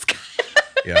know, it gets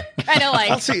kind of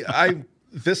like. See,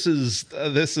 This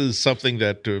is something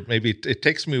that maybe it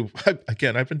takes me,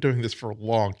 again, I've been doing this for a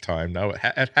long time now,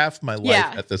 at half my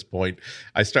life at this point.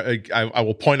 I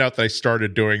will point out that I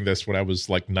started doing this when I was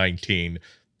like 19.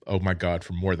 Oh my God,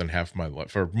 for more than half my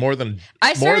life, I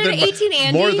started at 18,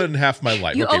 Andy. More than half my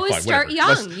life. You okay, always fine, start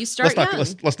whatever. young. You start young.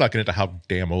 Let's not get into how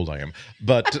damn old I am.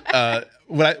 But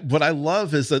what I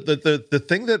love is that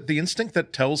the instinct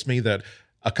that tells me that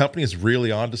a company is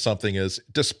really onto something is,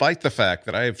 despite the fact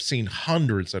that I have seen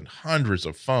hundreds and hundreds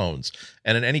of phones,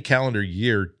 and in any calendar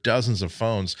year, dozens of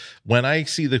phones, when I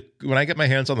get my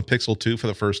hands on the Pixel 2 for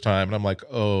the first time, and I'm like,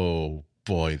 oh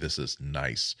boy, this is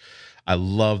nice. I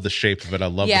love the shape of it. I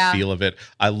love the feel of it.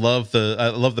 I love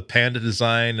the panda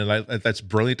design, and that's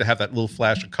brilliant to have that little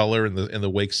flash of color in the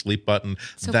wake sleep button.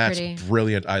 So that's pretty.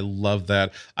 Brilliant. I love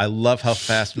that. I love how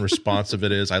fast and responsive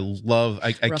it is. I'm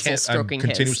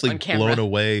continuously blown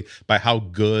away by how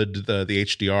good the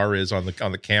HDR is on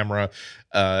the camera.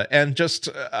 And just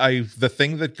the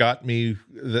thing that got me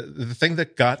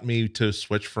to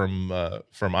switch from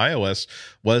iOS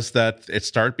was that it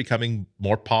started becoming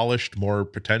more polished, more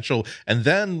potential. And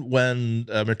then when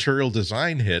Material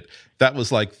Design hit, that was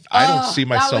like, I don't see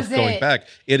myself going back.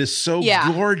 It is so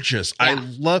gorgeous. Yeah. I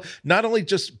love not only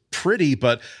just pretty,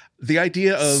 but the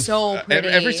idea of so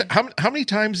pretty. How many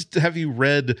times have you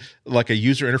read like a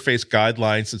user interface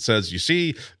guidelines that says,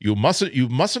 you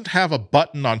mustn't have a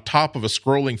button on top of a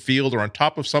scrolling field or on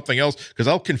top of something else because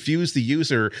I'll confuse the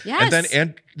user. Yes.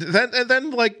 And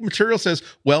then like Material says,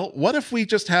 well, what if we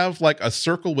just have like a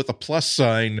circle with a plus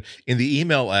sign in the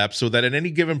email app so that at any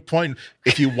given point,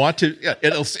 if you want to,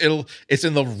 it's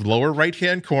in the lower right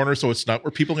hand corner, so it's not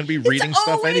where people are going to be reading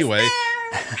stuff anyway.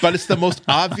 But it's the most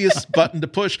obvious button to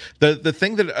push. The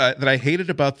thing that I hated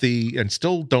about and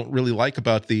still don't really like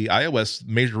about the iOS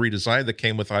major redesign that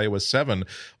came with iOS 7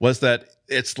 was that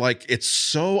it's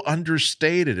so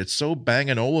understated. It's so Bang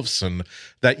 & Olufsen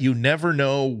that you never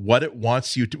know what it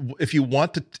wants you to.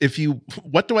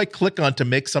 What do I click on to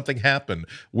make something happen?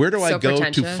 Where do I go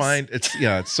to find it's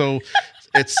so.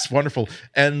 It's wonderful,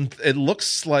 and it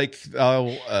looks like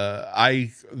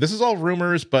this is all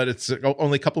rumors, but it's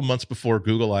only a couple months before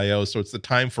Google I/O, so it's the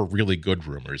time for really good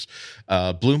rumors.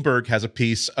 Bloomberg has a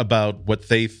piece about what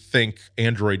they think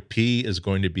Android P is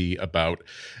going to be about,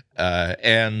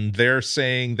 and they're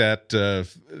saying that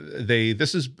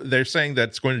they're saying that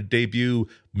it's going to debut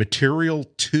Material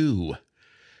 2,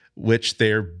 which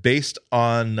they're based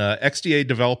on XDA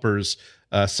developers.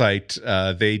 Site,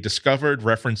 they discovered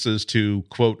references to,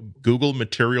 quote, Google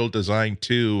Material Design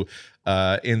 2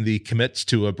 in the commits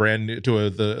to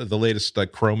the latest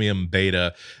like Chromium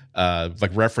beta,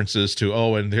 like references to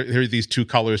and here are these two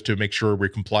colors to make sure we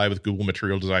comply with Google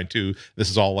Material Design 2. This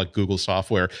is all like Google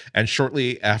software. And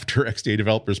shortly after XDA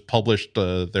developers published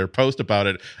their post about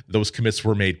it, those commits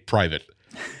were made private.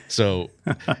 So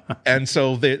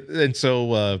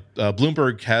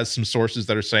Bloomberg has some sources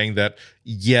that are saying that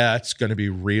it's going to be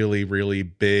really, really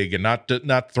big, and not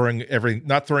throwing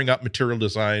out Material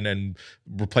Design and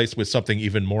replace with something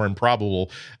even more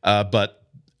improbable, but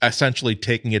essentially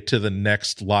taking it to the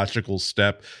next logical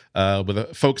step,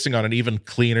 focusing on an even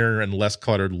cleaner and less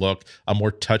cluttered look, a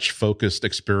more touch-focused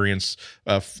experience.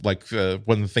 One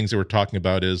of the things they were talking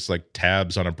about is like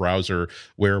tabs on a browser,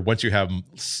 where once you have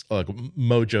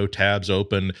Mojo tabs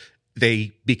open,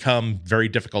 they become very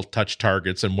difficult touch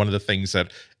targets. And one of the things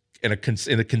that in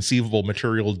a conceivable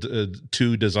Material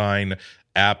 2 design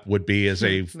app would be as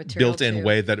a built-in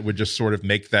way that it would just sort of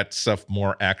make that stuff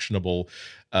more actionable,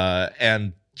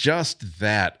 and just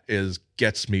that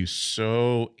gets me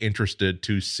so interested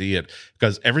to see it,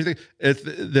 because everything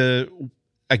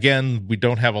again, we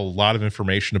don't have a lot of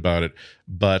information about it,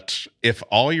 but if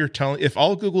all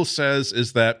Google says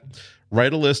is that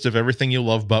write a list of everything you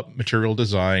love about Material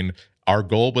Design, our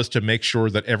goal was to make sure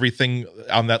that everything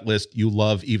on that list you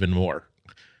love even more.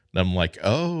 And I'm like,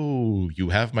 you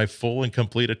have my full and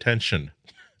complete attention.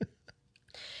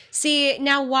 See,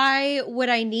 now why would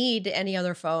I need any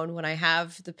other phone when I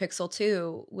have the Pixel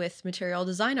 2 with Material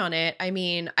Design on it? I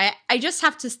mean, I just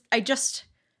want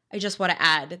to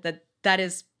add that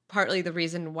is partly the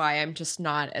reason why I'm just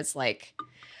not as like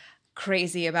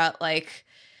crazy about like,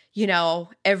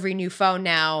 every new phone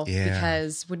now,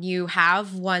 because when you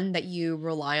have one that you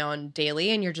rely on daily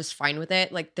and you're just fine with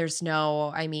it, like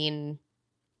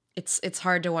it's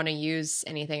hard to want to use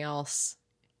anything else.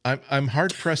 I'm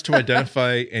hard pressed to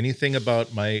identify anything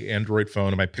about my Android phone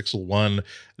and my Pixel 1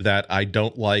 that I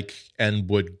don't like and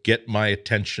would get my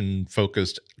attention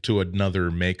focused to another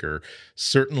maker.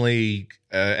 Certainly,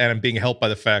 and I'm being helped by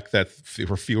the fact that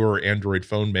there are fewer Android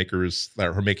phone makers that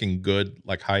are making good,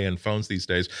 like high-end phones these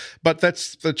days. But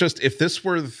that's just if this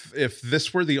were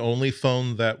the only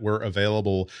phone that were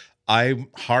available, I'm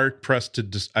hard pressed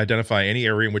to identify any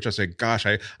area in which I say, gosh,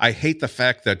 I hate the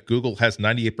fact that Google has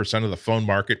 98% of the phone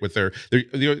market with their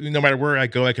no matter where I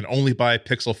go, I can only buy a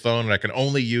Pixel phone, and I can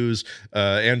only use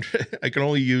the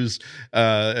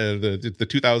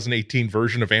 2018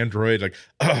 version of Android. Like,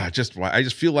 I just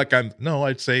feel like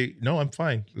I'd say no, I'm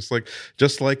fine. Just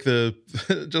like the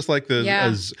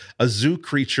a zoo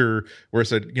creature where I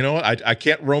said, I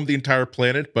can't roam the entire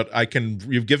planet, but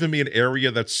you've given me an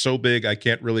area that's so big I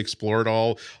can't really explore it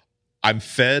all. I'm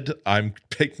fed. I'm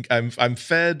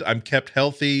fed. I'm kept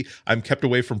healthy. I'm kept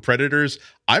away from predators.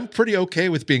 I'm pretty okay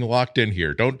with being locked in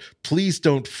here. Please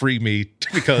don't free me,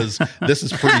 because this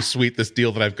is pretty sweet, this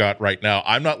deal that I've got right now.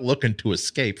 I'm not looking to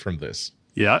escape from this.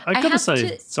 Yeah, I gotta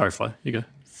say, sorry, Flo, you go.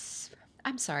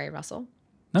 I'm sorry, Russell.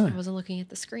 No. I wasn't looking at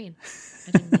the screen.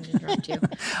 I didn't mean to interrupt you.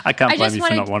 I can't blame you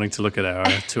for not wanting to look at our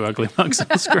two ugly mugs on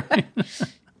the screen.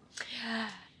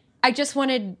 I just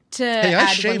wanted to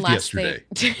add one last yesterday.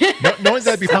 thing. Knowing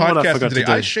that I'd be podcasting today,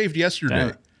 I shaved shaved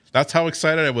yesterday. That's how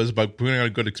excited I was about putting on a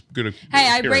good Hey,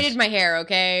 I braided my hair,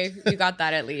 okay? You got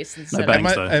that at least.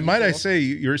 Might I say,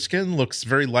 your skin looks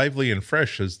very lively and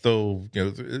fresh, as though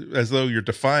you're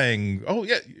defying. Oh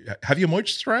yeah, have you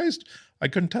moisturized? I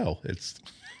couldn't tell.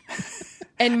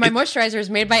 And my moisturizer is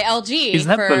made by LG. Is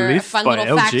that for Belif a fun by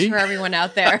little LG? fact for everyone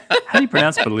out there. How do you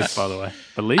pronounce Belif, by the way?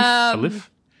 Belif?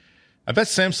 I bet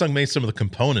Samsung made some of the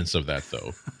components of that,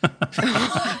 though.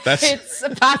 It's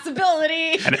a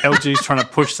possibility. And LG's trying to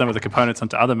push some of the components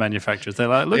onto other manufacturers. They're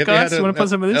like, look, guys, you want to put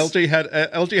some of this? LG had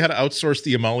to outsource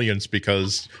the emollients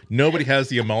because nobody has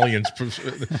the emollients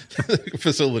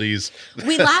facilities.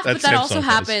 We laugh, but that also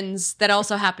happens. That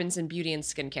also happens in beauty and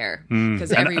skincare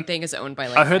because everything is owned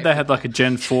by. I heard they had like a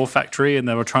Gen 4 factory, and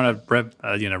they were trying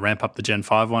to ramp up the Gen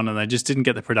 5 one, and they just didn't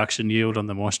get the production yield on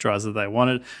the moisturizer they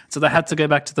wanted, so they had to go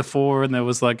back to the 4. And there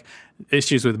was like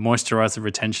issues with moisturizer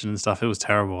retention and stuff. It was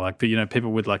terrible. Like, but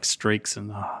people with like streaks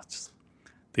and just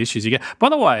the issues you get. By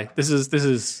the way, this is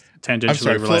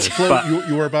tangentially related. Flo,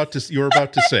 you were about to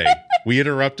say. We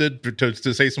interrupted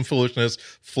to say some foolishness.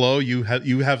 Flo, you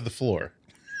have the floor.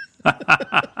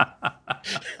 I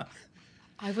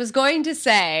was going to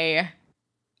say,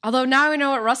 although now I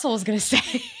know what Russell was going to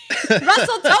say.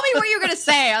 Russell, tell me what you're going to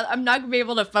say. I'm not going to be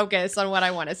able to focus on what I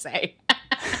want to say.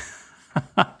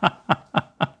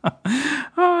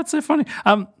 Oh, it's so funny.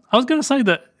 I was going to say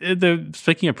that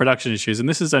speaking of production issues, and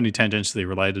this is only tangentially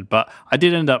related, but I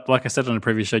did end up, like I said on a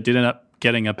previous show, did end up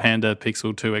getting a Panda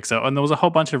Pixel 2 XL, and there was a whole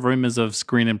bunch of rumors of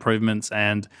screen improvements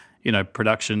and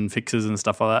production fixes and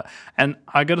stuff like that. And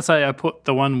I got to say, I put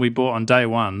the one we bought on day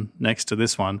one next to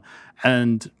this one,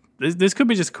 and this could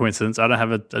be just coincidence. I don't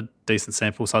have a decent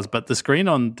sample size, but the screen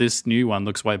on this new one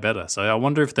looks way better. So I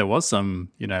wonder if there was some,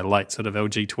 late sort of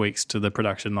LG tweaks to the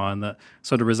production line that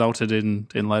sort of resulted in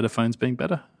later phones being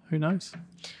better. Who knows?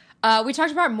 We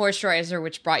talked about moisturizer,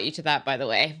 which brought you to that, by the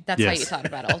way. That's how you thought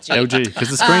about LG. LG, because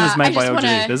the screen is made by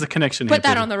LG. There's a connection here. Put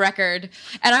that on the record.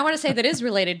 And I want to say that is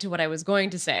related to what I was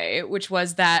going to say, which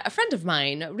was that a friend of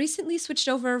mine recently switched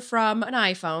over from an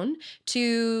iPhone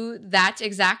to that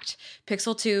exact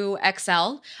Pixel 2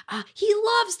 XL. He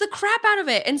loves the crap out of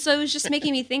it. And so it was just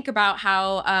making me think about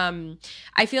how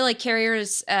I feel like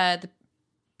carriers, the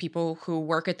people who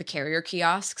work at the carrier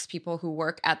kiosks, people who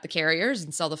work at the carriers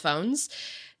and sell the phones,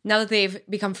 now that they've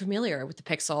become familiar with the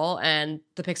Pixel and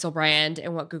the Pixel brand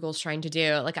and what Google's trying to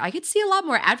do, like I could see a lot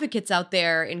more advocates out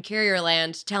there in carrier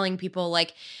land telling people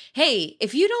like, hey,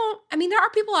 if you don't, there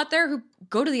are people out there who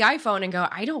go to the iPhone and go,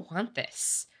 I don't want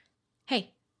this.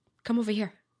 Hey, come over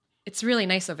here. It's really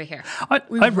nice over here. I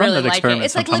run that experiment.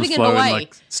 It's like living in Hawaii. In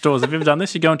stores. Have you ever done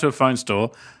this? You go into a phone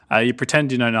store, you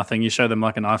pretend you know nothing, you show them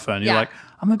like an iPhone. You're like,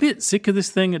 I'm a bit sick of this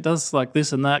thing. It does like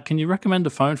this and that. Can you recommend a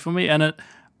phone for me? And it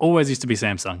always used to be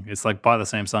Samsung. It's like, buy the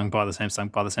Samsung, buy the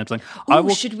Samsung, buy the Samsung.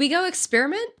 Should we go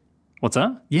experiment? What's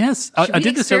that? Yes. I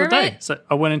did this the other day. So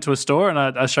I went into a store and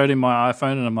I showed him my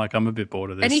iPhone and I'm like, I'm a bit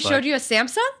bored of this. And he showed you a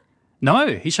Samsung? No,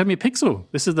 he showed me a Pixel.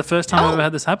 This is the first time I've ever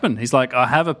had this happen. He's like, I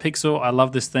have a Pixel. I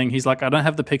love this thing. He's like, I don't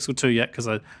have the Pixel 2 yet because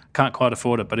I can't quite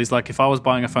afford it. But he's like, if I was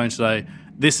buying a phone today,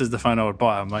 this is the phone I would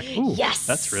buy. I'm like, ooh, yes,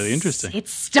 that's really interesting.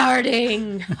 It's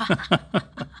starting.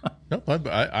 No,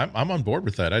 I'm on board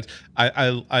with that.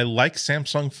 I like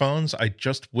Samsung phones. I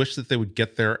just wish that they would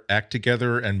get their act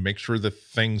together and make sure that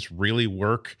things really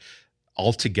work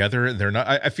all together. And they're not.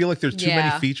 I feel like there's too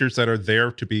many features that are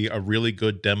there to be a really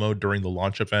good demo during the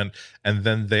launch event, and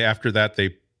then after that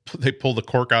they pull the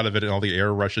cork out of it, and all the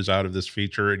air rushes out of this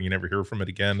feature, and you never hear from it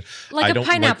again. Like a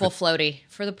pineapple floaty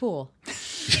for the pool.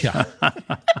 Yeah.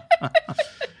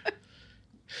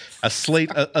 A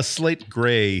slate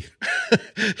gray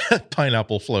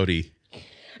pineapple floaty.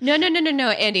 No,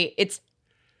 Andy. It's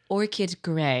orchid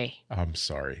gray. I'm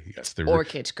sorry. Yes, there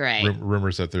orchid gray.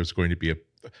 Rumors that there's going to be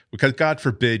because God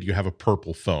forbid you have a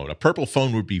purple phone. A purple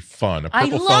phone would be fun. I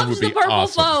love the purple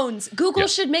phones. Google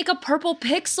should make a purple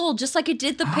Pixel, just like it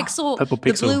did the Pixel, the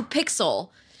blue Pixel.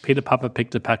 Peter Piper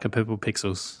picked a pack of purple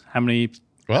pixels. How many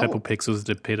purple pixels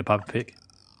did Peter Piper pick?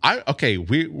 That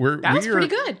was pretty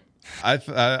good.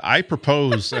 I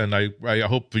propose, and I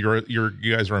hope you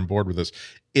guys are on board with this.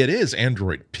 It is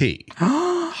Android P.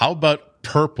 How about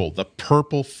purple? The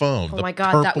purple phone. Oh my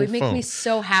God, that would make me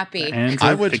so happy.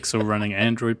 Android Pixel running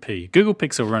Android P. Google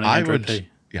Pixel running Android P.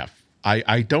 Yeah.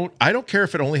 I don't care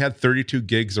if it only had 32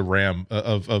 gigs of RAM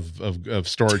of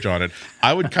storage on it.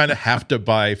 I would kind of have to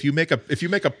buy if you make a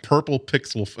purple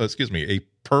Pixel, a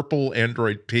purple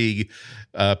Android P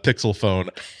Pixel phone.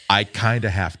 I kind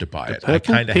of have to buy it. I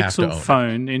kind of have to own Pixel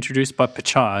phone introduced by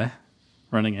Pichai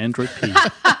running Android P.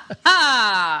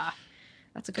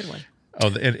 That's a good one. Oh,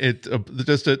 and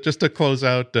just to close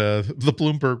out the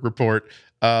Bloomberg report.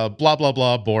 Blah blah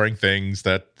blah, boring things.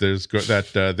 That there's going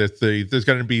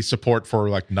to be support for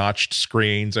like notched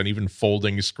screens and even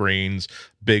folding screens.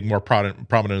 More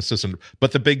prominent assistant.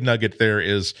 But the big nugget there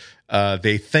is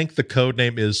they think the code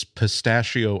name is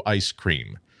pistachio ice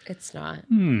cream. It's not.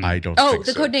 I don't. think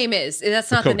the code name is.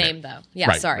 That's not the name though. Yeah,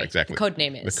 right, sorry. Exactly. The code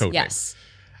name is. The code yes.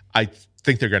 Name. I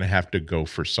think they're going to have to go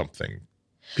for something.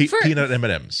 Peanut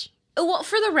M&Ms. Well,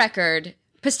 for the record,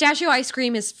 pistachio ice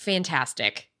cream is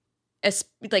fantastic.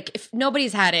 Like, if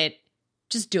nobody's had it,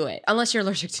 just do it. Unless you're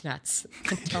allergic to nuts.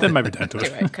 Then maybe don't do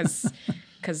it.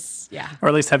 Because, yeah. Or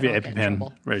at least have your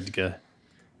EpiPen ready to go.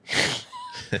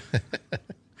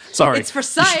 Sorry. It's for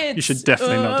science. You should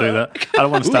definitely not do that. I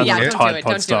don't want to start a Tide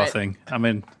Pod style thing. I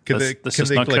mean, can they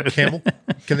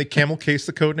camel case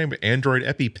the code name Android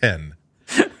EpiPen?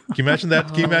 Can you imagine that?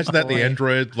 Can you imagine that? The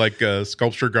Android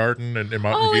sculpture garden in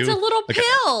Mountain View. It's a little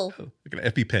pill. Like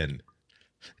an EpiPen.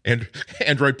 And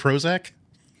Android Prozac.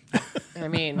 I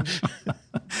mean,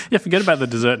 yeah. Forget about the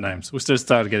dessert names. We still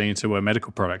started getting into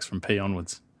medical products from P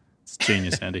onwards. It's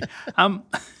genius, Andy.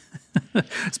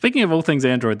 Speaking of all things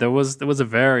Android, there was a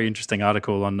very interesting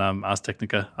article on Ars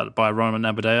Technica by Roman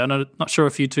Abadea. I'm not sure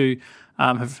if you two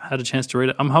have had a chance to read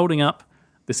it. I'm holding up.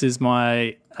 This is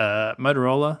my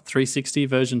Motorola 360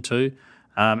 version 2.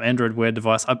 Android Wear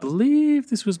device. I believe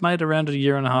this was made around a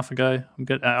year and a half ago. I'm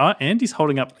good. Andy's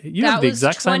holding up. You have the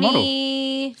exact same model.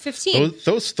 2015.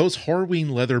 Those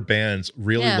Horween leather bands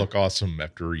really look awesome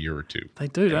after a year or two. They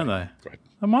do, don't they? Go ahead.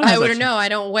 I wouldn't know. I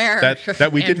don't wear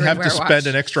that we didn't have to Wear spend watch.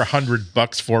 an extra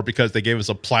 $100 for because they gave us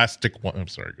a plastic one. I'm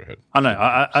sorry. Go ahead. I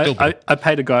know. I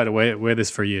paid a guy to wear this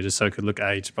for a year just so it could look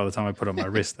aged by the time I put it on my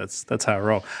wrist. That's how I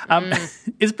roll.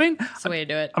 It's been. That's the way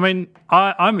to do it. I mean,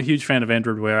 I'm a huge fan of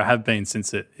Android Wear. I have been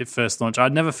since it first launched.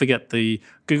 I'd never forget the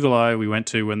Google I/O we went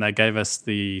to when they gave us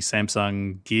the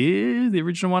Samsung Gear, the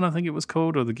original one I think it was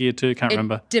called, or the Gear 2, can't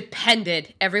remember.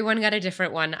 Depended. Everyone got a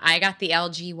different one. I got the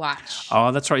LG watch.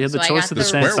 Oh, that's right. You had the So I choice got of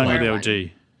the the Samsung or the Square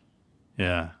LG.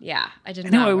 Yeah. Yeah, I did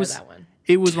Anyway, not it wear was- that one.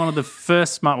 It was one of the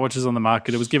first smartwatches on the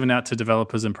market. It was given out to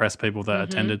developers and press people that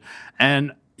attended.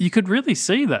 And you could really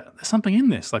see that there's something in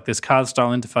this, like this card style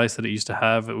interface that it used to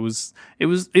have.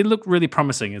 It looked really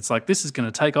promising. It's like, this is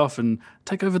going to take off and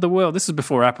take over the world. This is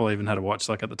before Apple even had a watch,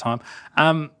 like at the time.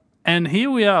 And here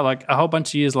we are, like a whole bunch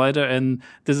of years later, and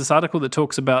there's this article that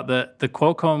talks about the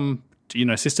Qualcomm,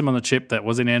 system on the chip that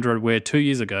was in Android Wear 2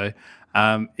 years ago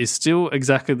is still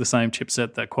exactly the same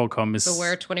chipset that Qualcomm is. The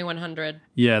Wear 2100.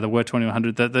 Yeah, the Wear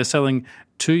 2100 that they're selling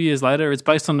 2 years later. It's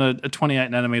based on a 28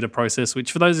 nanometer process,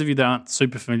 which for those of you that aren't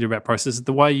super familiar about processors,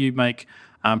 the way you make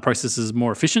processors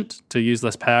more efficient to use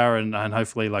less power and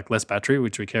hopefully like less battery,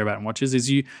 which we care about in watches, is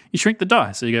you shrink the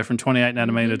die. So you go from 28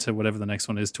 nanometer to whatever the next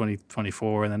one is,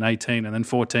 24, and then 18, and then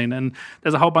 14. And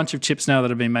there's a whole bunch of chips now that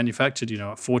have been manufactured,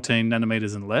 at 14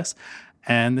 nanometers and less.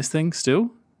 And this thing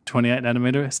still, 28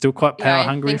 nanometer, still quite power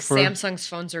hungry. I think Samsung's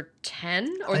phones are 10,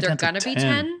 or they're going to be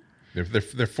 10.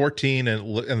 They're 14,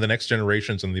 and the next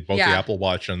generations, and both the Apple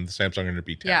Watch and the Samsung are going to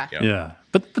be 10. Yeah.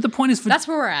 But the point is, That's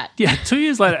where we're at. Yeah, 2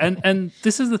 years later, and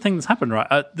this is the thing that's happened,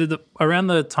 right? Around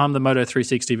the time the Moto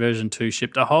 360 version 2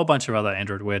 shipped, a whole bunch of other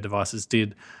Android Wear devices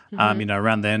did,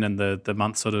 around then and the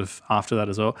month sort of after that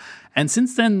as well. And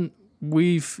since then,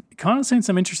 we've kind of seen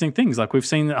some interesting things. Like we've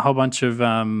seen a whole bunch of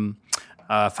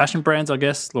fashion brands, I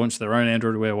guess, launch their own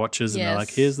Android Wear watches, and they're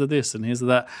like, here's the this and here's the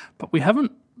that. But we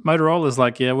haven't. Motorola's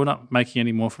like, we're not making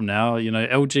any more from now.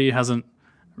 LG hasn't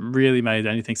really made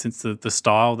anything since the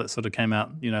style that sort of came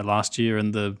out, last year,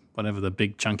 and the whatever the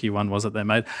big chunky one was that they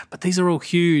made. But these are all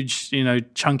huge,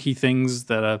 chunky things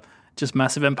that are just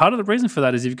massive. And part of the reason for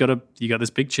that is you got this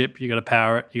big chip, you got to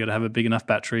power it, you got to have a big enough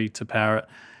battery to power it.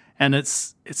 And it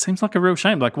seems like a real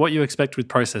shame. Like what you expect with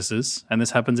processors, and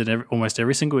this happens in almost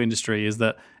every single industry, is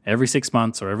that every 6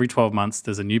 months or every 12 months,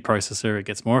 there's a new processor. It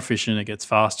gets more efficient, it gets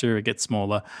faster, it gets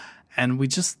smaller. And we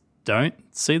just don't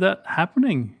see that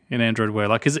happening in Android Wear.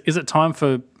 Like, is it time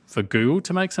for Google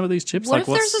to make some of these chips? What if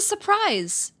there's a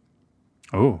surprise?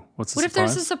 Oh, what's the What surprise? if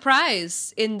there's a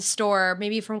surprise in store,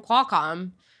 maybe from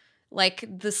Qualcomm? Like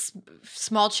the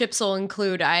small chips will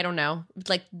include, I don't know,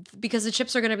 like because the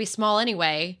chips are going to be small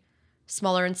anyway,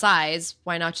 smaller in size.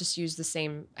 Why not just use the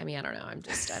same? I mean, I don't know. I'm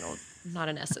not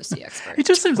an SoC expert. It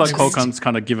just seems like Qualcomm's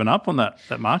kind of given up on that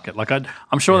market. Like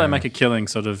I'm sure they make a killing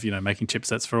sort of, making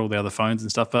chipsets for all the other phones and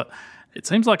stuff, but it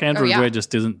seems like Android Wear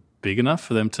just isn't big enough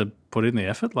for them to put in the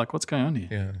effort. Like what's going on here?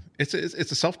 Yeah. It's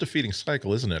a self-defeating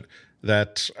cycle, isn't it?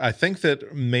 That I think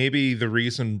that maybe the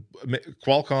reason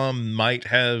Qualcomm might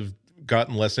have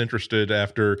gotten less interested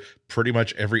after pretty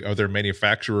much every other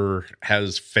manufacturer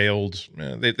has failed.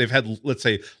 They've had, let's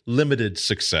say, limited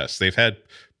success. They've had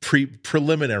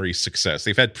preliminary success.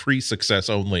 They've had pre-success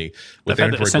only with They've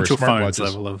had Android the essential Wear phones smartwatches.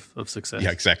 level of success.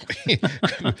 Yeah, exactly.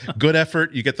 Good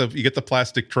effort. You get the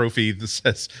plastic trophy that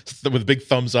says with a big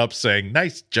thumbs up saying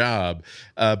 "nice job,"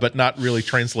 but not really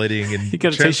translating and You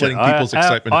get a translating t-shirt. people's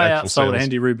excitement I to actual outsold sales.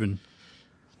 Andy Rubin.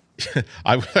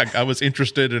 I was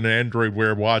interested in an Android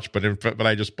Wear watch, but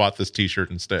I just bought this T-shirt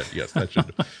instead. Yes, that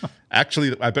should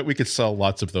actually. I bet we could sell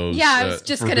lots of those. Yeah, I was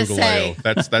just for gonna Google say.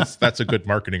 I/O. That's a good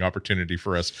marketing opportunity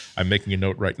for us. I'm making a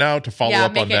note right now to follow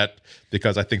up on that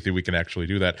because I think that we can actually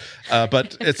do that.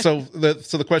 But so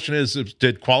the question is,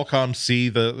 did Qualcomm see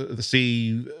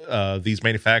these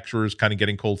manufacturers kind of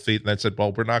getting cold feet, and they said,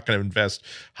 well, we're not going to invest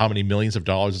how many millions of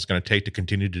dollars it's going to take to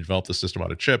continue to develop the system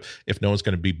on a chip if no one's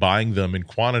going to be buying them in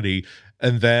quantity.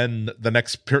 And then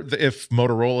if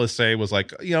Motorola say was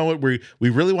like, we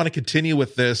really want to continue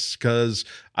with this because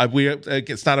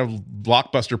it's not a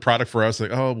blockbuster product for us.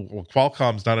 Like, oh, well,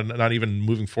 Qualcomm's not even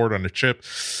moving forward on a chip.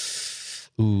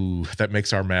 Ooh, that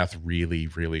makes our math really,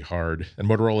 really hard. And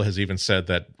Motorola has even said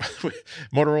that.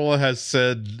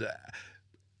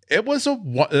 It was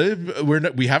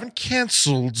we haven't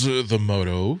canceled the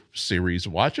Moto series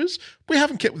watches. We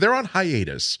haven't. They're on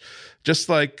hiatus, just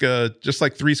like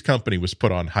Three's Company was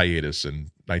put on hiatus in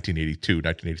 1982,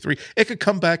 1983. It could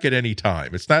come back at any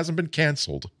time. It hasn't been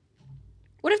canceled.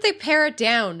 What if they pare it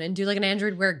down and do like an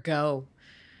Android Wear Go,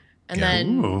 and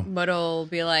then Moto will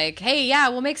be like, "Hey, yeah,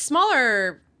 we'll make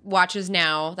smaller watches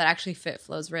now that actually fit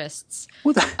Flo's wrists."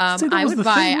 Well, I would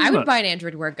buy an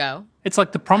Android Wear Go. It's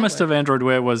like the promise of Android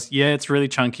Wear was, yeah, it's really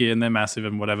chunky and they're massive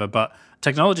and whatever, but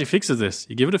technology fixes this.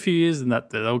 You give it a few years and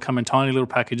they'll come in tiny little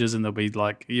packages and they'll be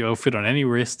like, you'll fit on any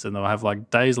wrist and they'll have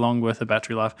like days long worth of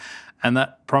battery life. And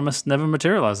that promise never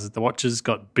materializes. The watches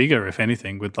got bigger, if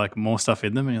anything, with like more stuff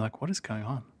in them. And you're like, what is going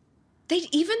on? They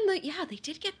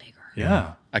did get bigger.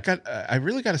 Yeah. I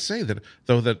really got to say that,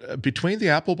 though, that between the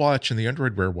Apple Watch and the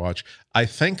Android Wear watch, I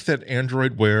think that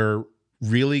Android Wear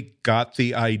really got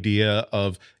the idea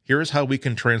of here's how we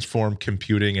can transform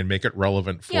computing and make it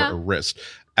relevant for a wrist.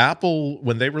 Apple,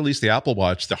 when they released the Apple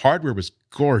Watch, the hardware was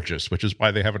gorgeous, which is why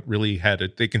they haven't really had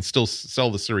it. They can still sell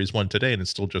the Series 1 today and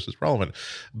it's still just as relevant.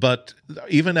 But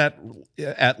even at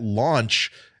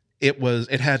launch,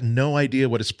 it had no idea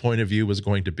what its point of view was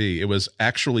going to be. It was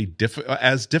actually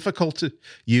as difficult to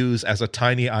use as a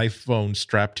tiny iPhone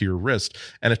strapped to your wrist.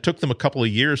 And it took them a couple of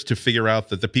years to figure out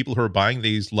that the people who are buying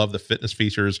these love the fitness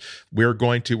features. We're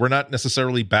not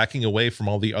necessarily backing away from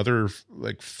all the other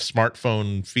like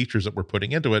smartphone features that we're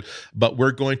putting into it, but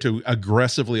we're going to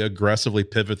aggressively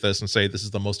pivot this and say this is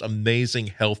the most amazing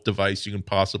health device you can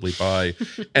possibly buy.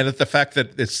 And that the fact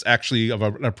that it's actually of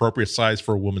an appropriate size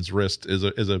for a woman's wrist is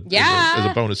a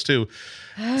bonus too.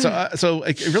 So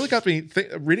it really got me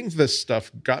reading this stuff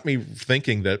got me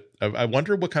thinking that I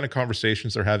wonder what kind of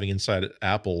conversations they're having inside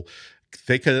Apple.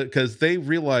 Because they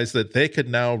realized that they could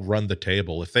now run the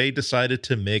table if they decided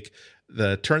to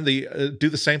do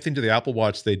the same thing to the Apple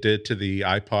Watch they did to the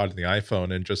iPod and the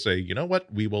iPhone, and just say, you know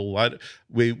what, we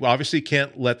obviously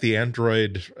can't let the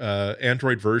Android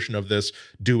version of this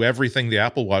do everything the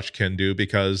Apple Watch can do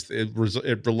because it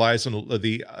relies on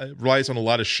a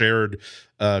lot of shared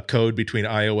code between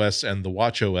iOS and the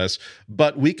watchOS,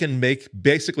 but we can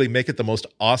basically make it the most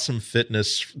awesome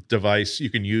fitness device you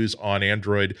can use on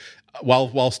Android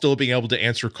while still being able to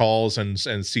answer calls and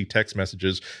see text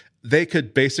messages. They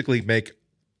could basically make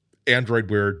Android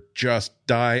Wear just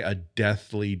die a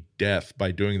deathly death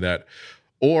by doing that.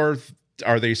 Or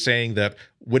are they saying that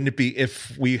wouldn't it be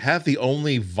if we have the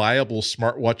only viable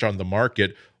smartwatch on the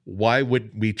market, why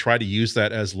would we try to use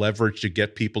that as leverage to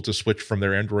get people to switch from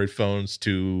their Android phones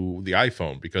to the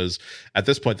iPhone? Because at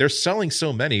this point, they're selling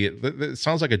so many. It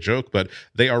sounds like a joke, but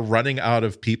they are running out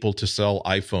of people to sell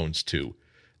iPhones to.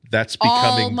 That's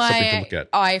becoming something to look at.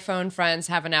 All my iPhone friends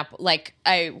have an Apple.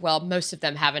 Most of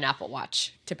them have an Apple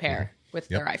Watch to pair with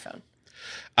their iPhone.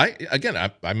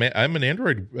 I'm an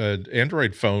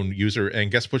Android phone user,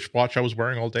 and guess which watch I was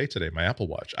wearing all day today? My Apple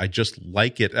Watch. I just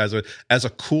like it as a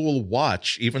cool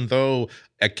watch, even though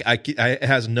it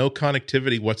has no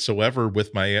connectivity whatsoever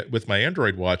with my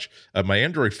Android watch, my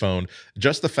Android phone.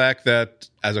 Just the fact that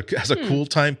as a cool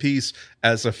timepiece,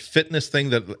 as a fitness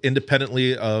thing that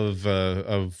independently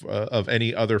of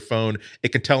any other phone, it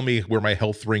can tell me where my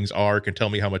health rings are. It can tell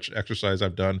me how much exercise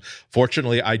I've done.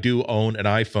 Fortunately, I do own an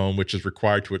iPhone, which is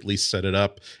required to at least set it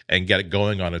up and get it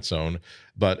going on its own.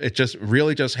 But it just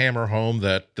really just hammer home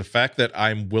that the fact that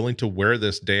I'm willing to wear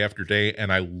this day after day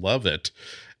and I love it,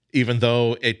 even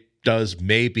though it does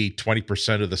maybe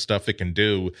 20% of the stuff it can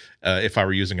do if I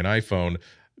were using an iPhone.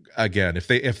 Again,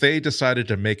 if they decided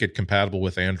to make it compatible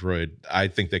with Android, I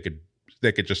think they could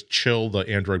just chill the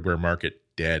Android Wear market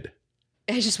dead.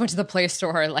 I just went to the Play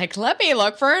Store, let me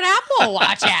look for an Apple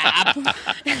Watch app.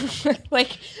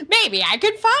 Maybe I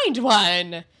could find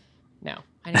one. No,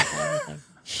 I didn't find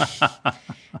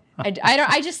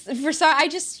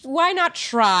anything. Why not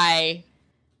try?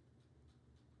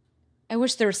 I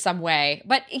wish there was some way.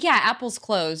 But yeah, Apple's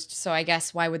closed, so I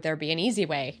guess why would there be an easy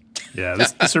way? Yeah,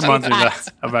 this reminds me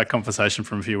of our conversation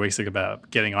from a few weeks ago about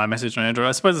getting iMessage on Android.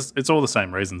 I suppose it's all the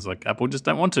same reasons. Like Apple just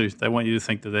don't want to. They want you to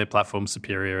think that their platform's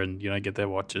superior and get their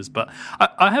watches. But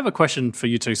I have a question for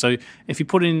you two. So if you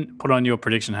put on your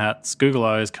prediction hats, Google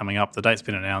I/O is coming up. The date's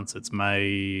been announced. It's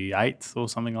May 8th or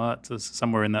something like that,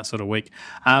 somewhere in that sort of week.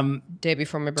 Day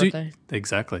before my birthday.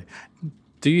 Exactly.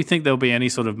 Do you think there'll be any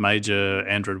sort of major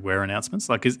Android Wear announcements?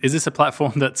 Like, is this a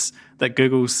platform that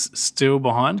Google's still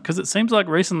behind? Because it seems like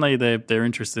recently their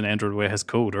interest in Android Wear has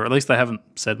cooled, or at least they haven't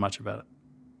said much about it.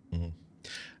 Mm-hmm.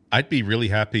 I'd be really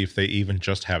happy if they even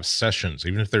just have sessions,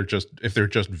 even if they're just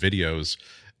videos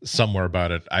somewhere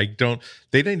about it.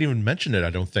 They didn't even mention it,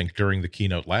 I don't think, during the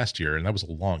keynote last year, and that was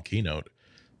a long keynote.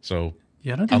 So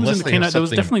Yeah, I don't think it was in the keynote. There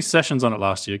was definitely sessions on it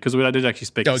last year because I did actually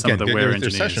speak to some of the Wear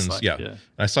engineers. Sessions, yeah.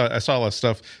 I saw a lot of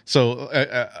stuff. So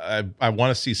I want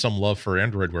to see some love for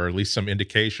Android Wear, at least some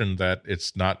indication that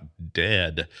it's not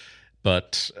dead.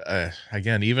 But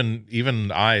again,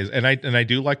 even I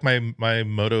do like my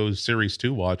Moto Series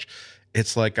 2 watch.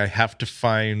 It's like I have to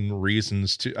find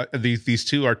reasons to these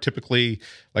two are typically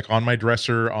like on my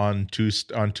dresser on two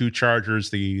chargers,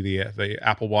 the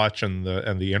Apple Watch and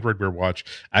the Android Wear watch.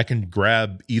 I can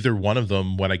grab either one of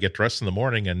them when I get dressed in the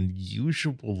morning, and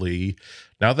usually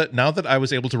now that I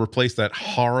was able to replace that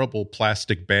horrible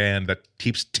plastic band that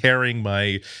keeps tearing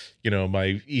my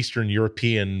my Eastern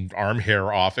European arm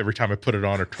hair off every time I put it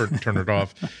on or turn it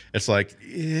off, it's like,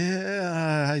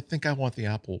 yeah, I think I want the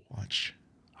Apple Watch.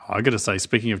 I got to say,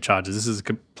 speaking of chargers, this is a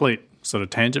complete sort of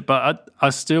tangent, but I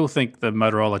still think the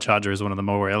Motorola charger is one of the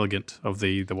more elegant of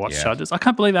the watch chargers. I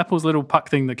can't believe Apple's little puck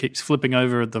thing that keeps flipping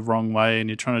over the wrong way and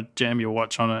you're trying to jam your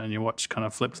watch on it and your watch kind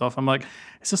of flips off. I'm like,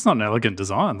 it's just not an elegant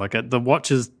design. Like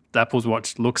Apple's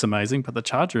watch looks amazing, but the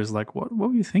charger is like, what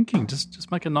were you thinking?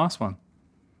 Just make a nice one.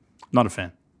 Not a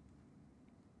fan.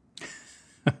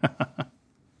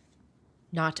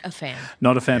 Not a fan.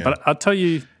 Not a fan, yeah. But I'll tell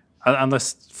you,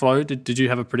 unless Flo, did you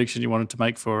have a prediction you wanted to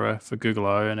make for Google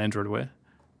I/O and Android Wear?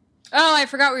 Oh, I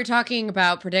forgot we were talking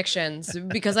about predictions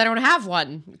because I don't have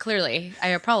one. Clearly, I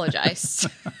apologize.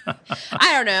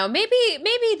 I don't know. Maybe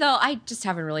though. I just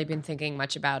haven't really been thinking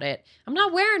much about it. I'm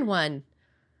not wearing one.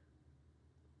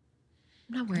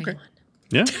 Okay.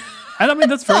 Yeah. And I mean,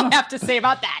 that's fair enough. I have to say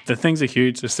about that. The things are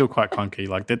huge. They're still quite clunky.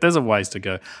 Like there's a ways to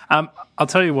go. I'll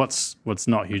tell you what's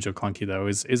not huge or clunky though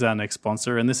is our next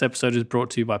sponsor. And this episode is brought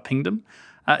to you by Pingdom.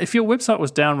 If your website was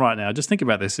down right now, just think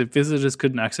about this. If visitors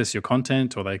couldn't access your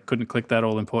content or they couldn't click that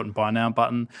all important buy now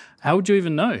button, how would you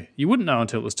even know? You wouldn't know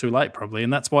until it was too late probably.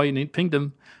 And that's why you need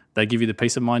Pingdom. They give you the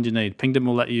peace of mind you need. Pingdom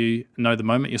will let you know the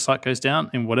moment your site goes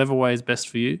down in whatever way is best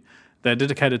for you. They're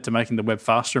dedicated to making the web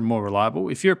faster and more reliable.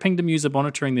 If you're a Pingdom user,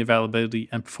 monitoring the availability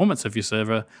and performance of your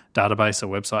server, database, or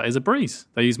website is a breeze.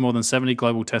 They use more than 70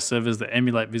 global test servers that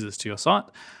emulate visits to your site,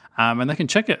 and they can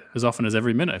check it as often as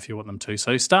every minute if you want them to.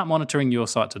 So start monitoring your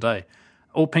site today.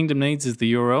 All Pingdom needs is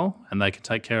the URL, and they can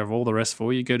take care of all the rest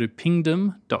for you. Go to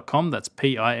pingdom.com, that's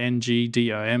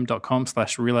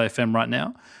pingdom.com/RelayFM right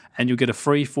now, and you'll get a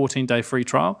free 14-day free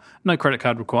trial. No credit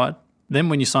card required. Then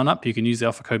when you sign up, you can use the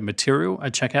offer code MATERIAL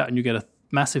at checkout and you get a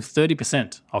massive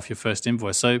 30% off your first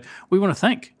invoice. So we want to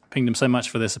thank Pingdom so much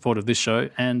for their support of this show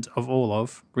and of all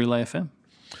of Relay FM.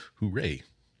 Hooray.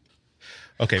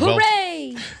 Okay,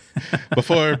 hooray!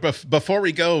 Well, before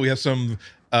we go, we have some...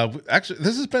 actually,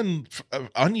 this has been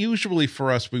unusually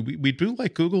for us. We do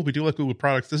like Google. We do like Google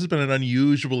products. This has been an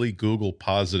unusually Google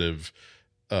positive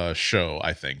show,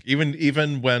 I think.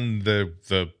 Even when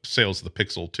the sales of the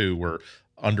Pixel 2 were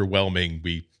underwhelming,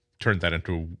 we turned that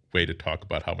into a way to talk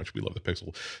about how much we love the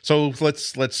Pixel. So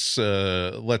let's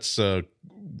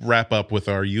wrap up with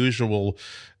our usual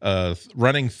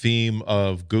running theme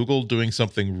of Google doing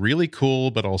something really cool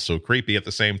but also creepy at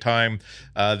the same time.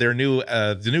 The new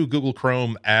Google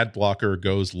Chrome ad blocker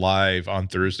goes live on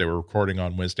Thursday. We're recording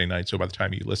on Wednesday night, so by the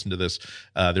time you listen to this,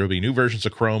 there will be new versions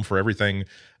of Chrome for everything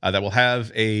that will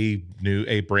have a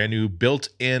brand new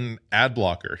built-in ad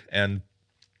blocker. And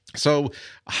so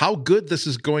how good this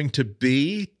is going to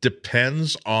be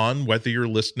depends on whether you're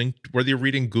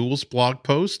reading Google's blog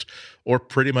post or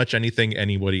pretty much anything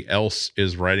anybody else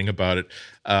is writing about it.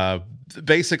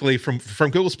 Basically, from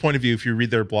Google's point of view, if you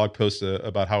read their blog post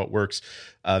about how it works,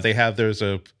 there's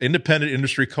a independent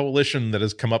industry coalition that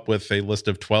has come up with a list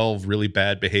of 12 really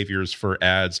bad behaviors for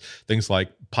ads, things like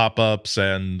pop-ups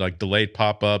and like delayed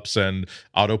pop-ups and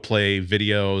autoplay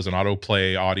videos and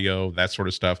autoplay audio, that sort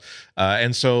of stuff.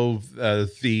 And so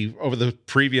over the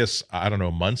previous,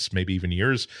 months, maybe even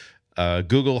years,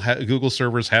 Google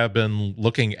servers have been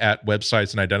looking at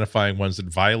websites and identifying ones that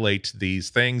violate these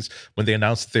things. When they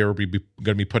announced that they were going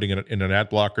to be putting it in an ad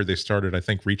blocker, they started, I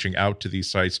think, reaching out to these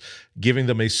sites, giving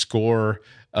them a score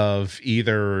of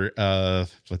either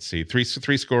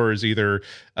three scores, either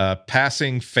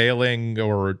passing, failing,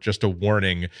 or just a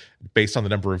warning based on the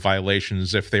number of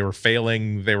violations. If they were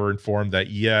failing, they were informed that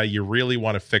you really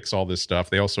want to fix all this stuff.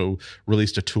 They also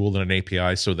released a tool and an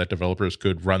API so that developers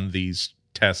could run these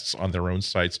tests on their own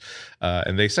sites,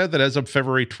 and they said that as of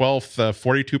February 12th,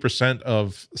 42%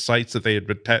 of sites that had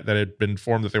been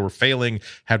informed that they were failing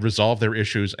had resolved their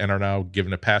issues and are now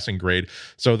given a passing grade.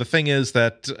 So the thing is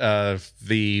that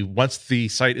once the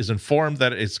site is informed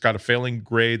that it's got a failing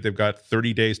grade, they've got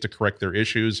 30 days to correct their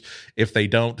issues. If they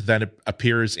don't, then it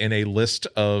appears in a list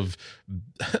of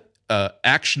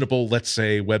actionable, let's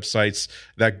say, websites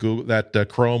that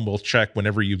Chrome will check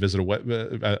whenever you visit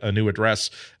a new address,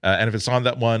 and if it's on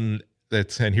that one,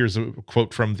 and here's a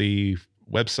quote from the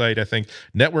website, I think: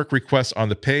 network requests on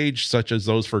the page, such as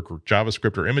those for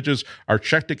JavaScript or images, are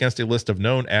checked against a list of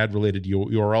known ad-related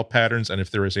URL patterns, and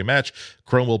if there is a match,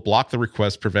 Chrome will block the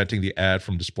request, preventing the ad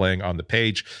from displaying on the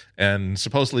page. And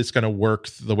supposedly it's going to work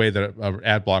the way that an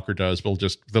ad blocker does.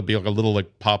 There'll be like a little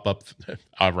pop-up,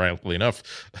 ironically enough,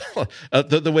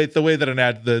 the way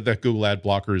that that Google ad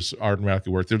blockers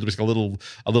automatically work. There's just a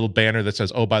little banner that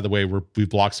says, "Oh, by the way, we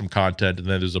blocked some content," and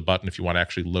then there's a button if you want to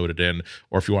actually load it in,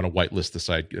 or if you want to whitelist the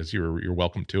site, as you're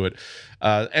welcome to it.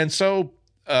 And so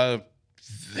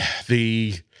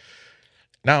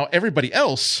now everybody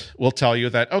else will tell you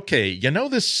that, okay,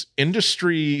 this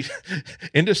industry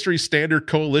standard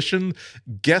coalition,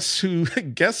 guess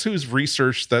whose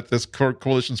research that this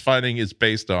coalition's finding is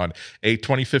based on? A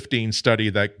 2015 study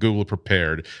that Google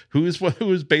prepared. Who's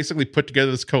basically put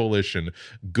together this coalition?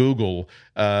 Google.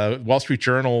 Wall Street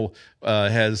Journal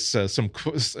has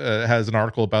an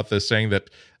article about this, saying that,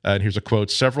 and here's a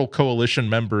quote: several coalition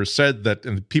members said that,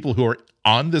 and the people who are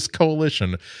on this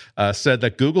coalition said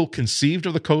that Google conceived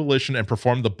of the coalition and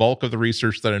performed the bulk of the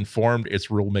research that informed its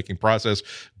rulemaking process.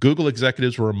 Google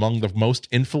executives were among the most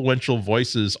influential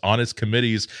voices on its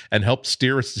committees and helped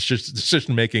steer its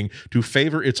decision-making to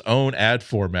favor its own ad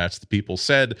formats, the people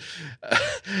said.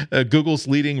 Google's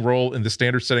leading role in the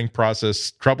standard-setting process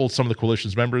troubled some of the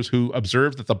coalition's members, who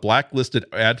observed that the blacklisted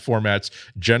ad formats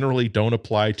generally don't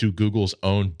apply to Google's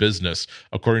own business.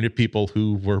 According to people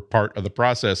who were part of the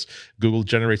process, Google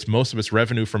generates most of its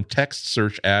revenue from text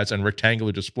search ads and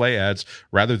rectangular display ads,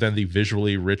 rather than the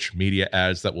visually rich media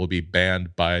ads that will be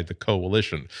banned by the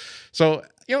coalition. So,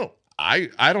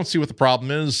 I don't see what the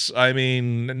problem is. I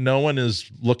mean, no one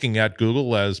is looking at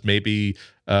Google as maybe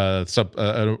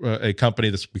a company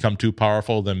that's become too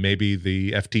powerful. Then maybe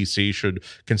the FTC should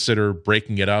consider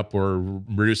breaking it up or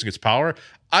reducing its power.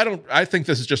 I think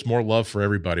this is just more love for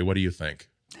everybody. What do you think?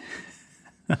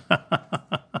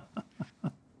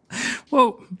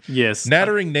 Well, yes.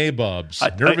 Nattering nabobs,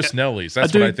 nervous Nellies.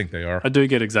 That's what I think they are. I do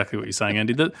get exactly what you're saying,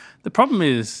 Andy. The problem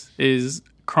is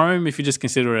Chrome, if you just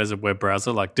consider it as a web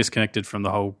browser, like disconnected from the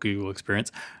whole Google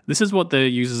experience, this is what their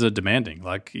users are demanding.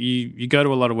 Like you go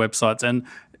to a lot of websites, and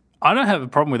I don't have a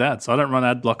problem with ads. I don't run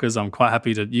ad blockers. I'm quite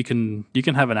happy to. You can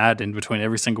have an ad in between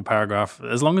every single paragraph,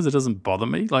 as long as it doesn't bother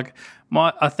me. Like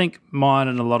I think mine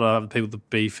and a lot of other people, the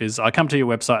beef is I come to your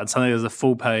website and suddenly there's a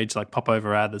full page like pop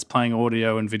over ad that's playing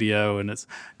audio and video, and it's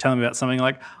telling me about something.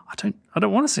 Like I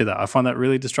don't want to see that. I find that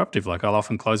really disruptive. Like I'll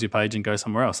often close your page and go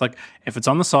somewhere else. Like if it's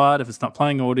on the side, if it's not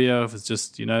playing audio, if it's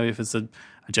just if it's a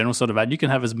general sort of ad, you can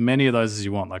have as many of those as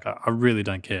you want. Like I really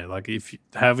don't care. Like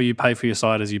however you pay for your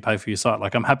site, as you pay for your site.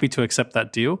 Like I'm happy to accept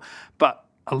that deal, but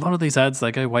a lot of these ads,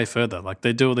 they go way further. Like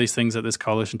they do all these things that this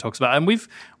coalition talks about, and we've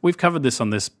covered this on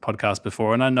this podcast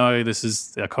before. And I know this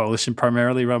is a coalition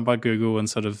primarily run by Google and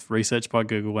sort of researched by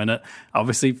Google, and it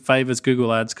obviously favors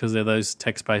Google ads because they're those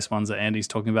text-based ones that Andy's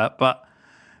talking about. But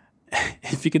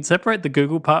if you can separate the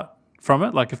Google part from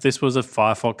it, like if this was a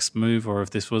Firefox move or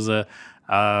if this was an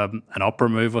Opera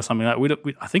move or something like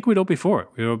that, I think we'd all be for it.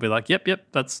 We'd all be like, yep,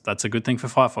 that's a good thing for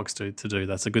Firefox to do.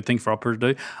 That's a good thing for Opera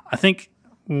to do. I think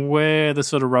where the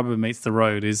sort of rubber meets the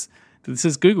road is this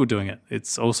is Google doing it.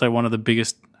 It's also one of the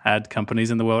biggest ad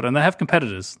companies in the world, and they have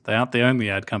competitors. They aren't the only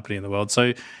ad company in the world.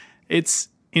 So it's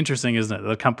interesting, isn't it?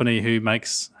 The company who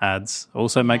makes ads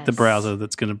also make the browser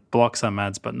that's going to block some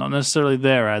ads, but not necessarily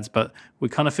their ads, but we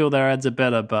kind of feel their ads are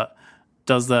better, but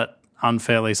does that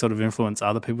unfairly sort of influence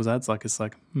other people's ads? Like it's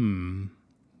like,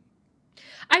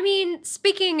 I mean,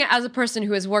 speaking as a person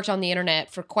who has worked on the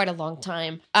internet for quite a long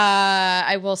time,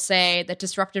 I will say that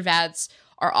disruptive ads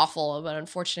are awful, but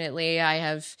unfortunately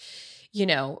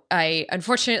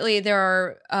unfortunately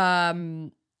there are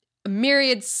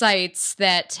myriad sites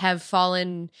that have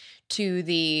fallen to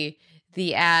the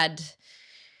ad.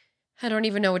 I don't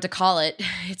even know what to call it.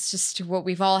 It's just what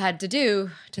we've all had to do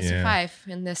to survive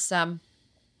in this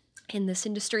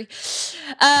industry.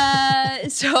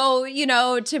 So,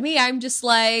 to me, I'm just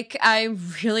like, I'm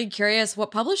really curious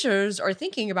what publishers are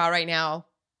thinking about right now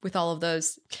with all of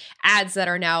those ads that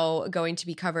are now going to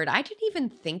be covered. I didn't even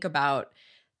think about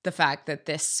the fact that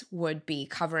this would be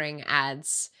covering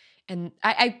ads. And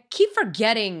I keep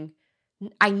forgetting.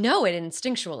 I know it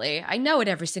instinctually. I know it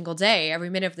every single day,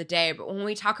 every minute of the day. But when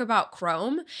we talk about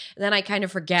Chrome, then I kind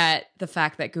of forget the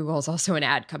fact that Google is also an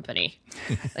ad company.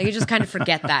 Like you just kind of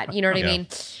forget that. You know what I mean?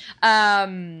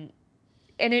 And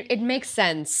it makes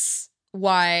sense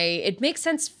why. It makes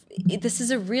sense. This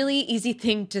is a really easy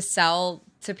thing to sell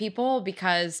to people,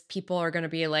 because people are going to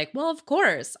be like, well, of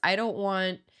course, I don't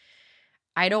want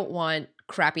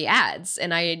crappy ads,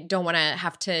 and I don't want to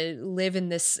have to live in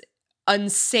this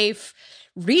unsafe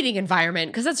reading environment,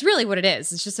 because that's really what it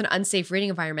is. It's just an unsafe reading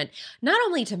environment. Not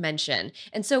only to mention,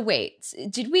 and so wait,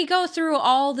 did we go through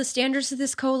all the standards that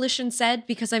this coalition said?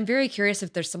 Because I'm very curious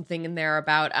if there's something in there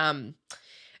about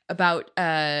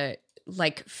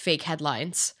like fake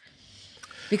headlines.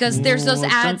 Because there's those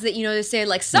ads that, they say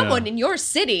like someone in your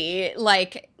city,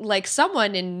 like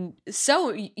someone in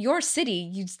your city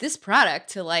used this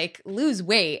product to like lose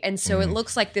weight. And so it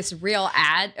looks like this real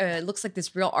ad, it looks like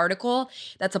this real article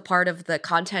that's a part of the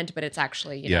content, but it's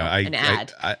actually, an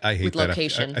ad. I hate with that.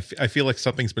 Location. I feel like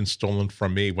something's been stolen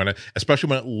from me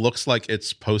especially when it looks like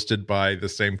it's posted by the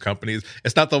same companies.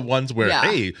 It's not the ones where,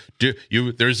 hey,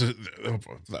 there's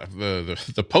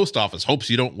the post office hopes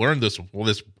you don't learn this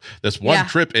one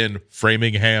trip in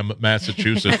Framingham,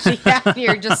 Massachusetts.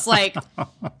 You're just like.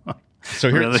 So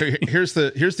here's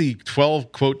the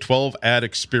 12 ad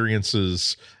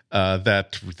experiences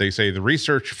that they say the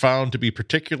research found to be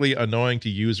particularly annoying to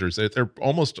users. They're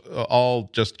almost all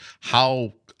just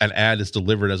how an ad is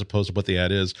delivered as opposed to what the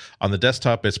ad is. On the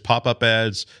desktop, it's pop-up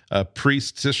ads,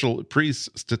 pre-statistical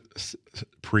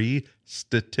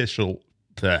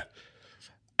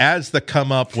ads that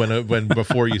come up when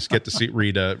before you get to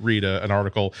read an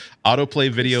article,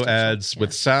 autoplay video ads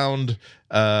with sound,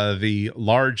 the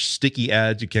large sticky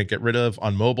ads you can't get rid of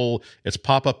on mobile. It's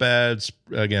pop-up ads,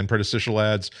 again, predicial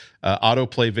ads,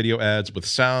 autoplay video ads with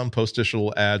sound,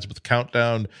 posticial ads with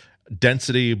countdown,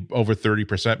 density over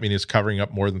 30%, meaning it's covering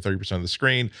up more than 30% of the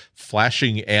screen,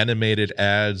 flashing animated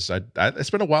ads. It's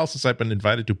been a while since I've been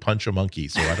invited to punch a monkey,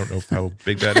 so I don't know how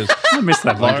big that is. I miss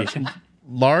that monkey.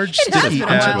 Large sticky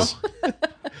ads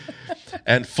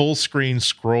and full screen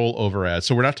scroll over ads.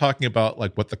 So we're not talking about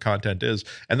like what the content is,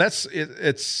 and that's it.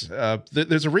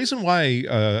 There's a reason why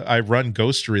I run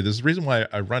Ghostery. There's a reason why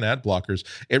I run ad blockers.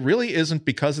 It really isn't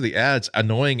because of the ads,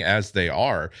 annoying as they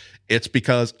are. It's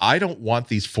because I don't want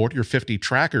these 40 or 50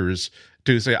 trackers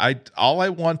to say all I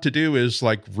want to do is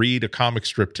like read a comic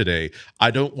strip today. I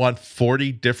don't want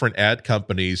 40 different ad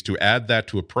companies to add that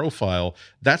to a profile.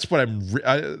 That's what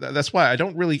that's why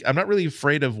I'm not really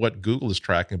afraid of what Google is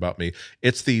tracking about me.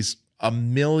 It's these a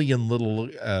million little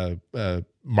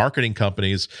marketing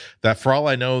companies that, for all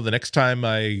I know, the next time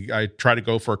I try to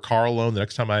go for a car loan, the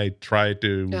next time I try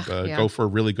to go for a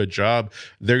really good job,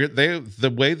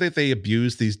 the way that they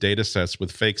abuse these data sets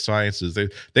with fake sciences,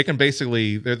 they can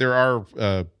basically there are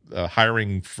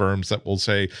hiring firms that will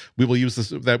say, we will use this,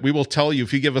 that we will tell you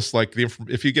if you give us like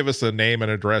if you give us a name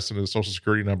and address and a social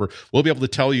security number, we'll be able to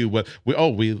tell you what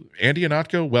Andy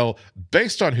Ihnatko, well,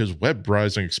 based on his web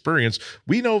browsing experience,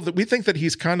 we think that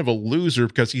he's kind of a loser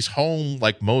because he's home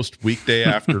like most weekday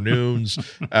afternoons,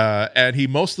 and he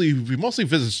mostly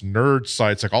visits nerd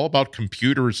sites like all about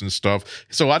computers and stuff.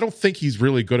 So I don't think he's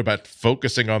really good about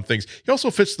focusing on things. He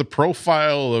also fits the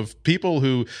profile of people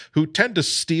who tend to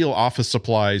steal office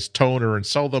supplies, toner, and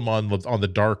sell them on the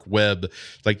dark web.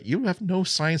 Like, you have no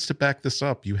science to back this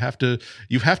up. You have to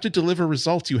deliver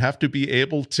results. You have to be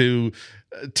able to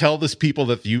tell this people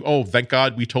that thank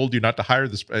God we told you not to hire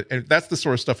this. And that's the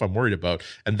sort of stuff I'm worried about.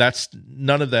 And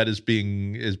none of that is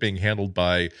being handled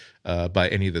by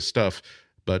any of this stuff.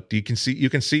 But you can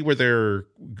see where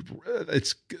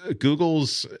it's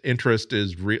Google's interest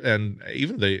is and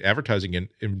even the advertising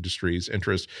industry's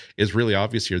interest is really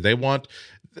obvious here. They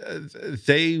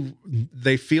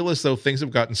feel as though things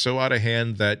have gotten so out of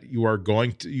hand that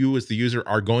you as the user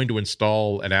are going to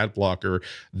install an ad blocker.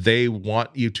 They want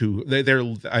you to.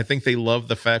 I think they love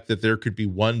the fact that there could be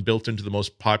one built into the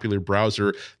most popular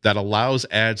browser that allows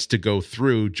ads to go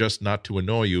through, just not to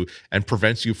annoy you, and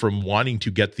prevents you from wanting to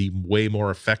get the way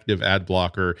more effective ad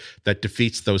blocker that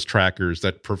defeats those trackers,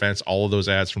 that prevents all of those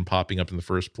ads from popping up in the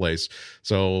first place.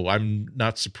 So I'm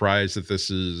not surprised that this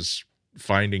is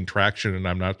finding traction,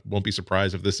 and won't be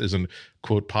surprised if this isn't,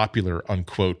 quote, popular,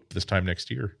 unquote, this time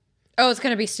next year. Oh, it's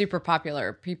going to be super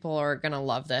popular. People are going to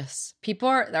love this. They're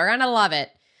going to love it.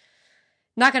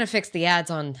 Not going to fix the ads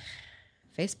on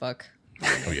Facebook.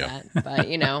 Oh yeah. But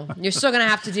you're still going to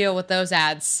have to deal with those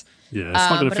ads. Yeah, it's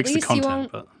not going to fix the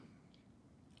content, but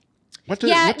What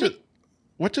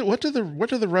do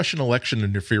the Russian election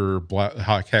interferer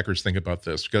hackers think about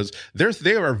this? Because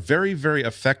they are very, very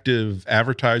effective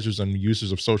advertisers and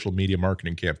users of social media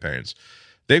marketing campaigns.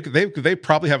 they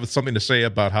probably have something to say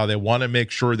about how they want to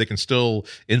make sure they can still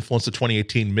influence the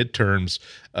 2018 midterms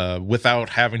without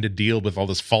having to deal with all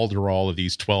this falderall of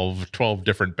these 12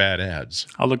 different bad ads.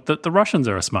 Oh, look, the Russians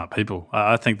are a smart people.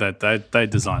 I think that they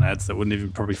design ads that wouldn't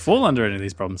even probably fall under any of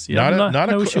these problems.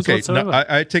 No issues whatsoever.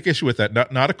 I take issue with that.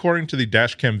 Not according to the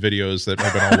dash cam videos that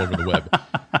have been all over the web.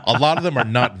 A lot of them are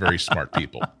not very smart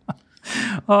people.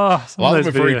 Oh, a lot of them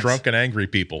are very drunk and angry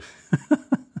people.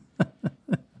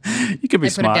 You could be I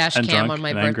put smart a dash and cam drunk on my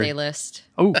and birthday angry. list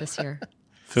Oh. this year.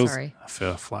 Sorry.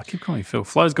 Phil, I keep calling you Phil.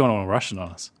 Flo's going on a Russian on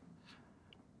us.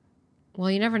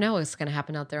 Well, you never know what's going to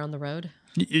happen out there on the road.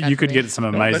 You could forbid. get some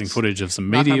amazing footage of some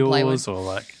Knock on plywood. meteors or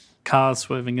like cars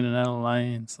swerving in and out of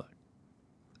lanes. Like,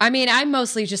 I mean, I'm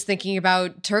mostly just thinking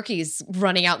about turkeys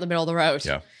running out in the middle of the road.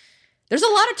 Yeah. There's a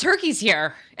lot of turkeys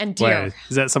here and deer. wait,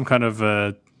 is that some kind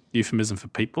of euphemism for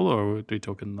people, or are we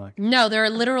talking like? No, there are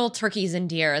literal turkeys and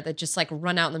deer that just like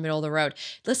run out in the middle of the road.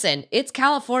 Listen, it's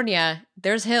California.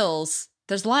 There's hills.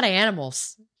 There's a lot of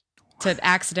animals to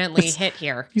accidentally hit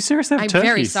here. You seriously have I'm turkeys?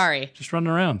 very sorry. Just running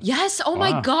around. Yes. Oh Wow.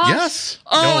 my gosh. Yes.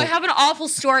 Oh, No. I have an awful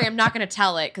story. I'm not going to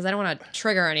tell it because I don't want to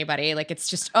trigger anybody. Like it's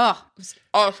just, it was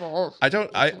awful.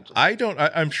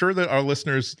 I'm sure that our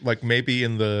listeners, like maybe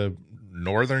in the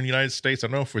northern United States, I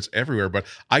don't know if it's everywhere, but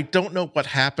I don't know what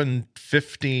happened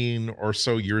 15 or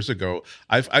so years ago.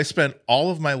 I spent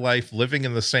all of my life living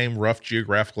in the same rough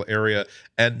geographical area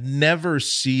and never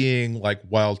seeing like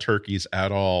wild turkeys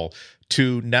at all,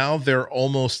 to now they're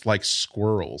almost like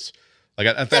squirrels. Like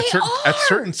at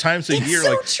certain times of It's year, so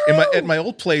like true. at my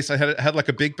old place, I had like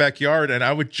a big backyard, and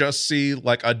I would just see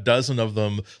like a dozen of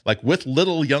them, like with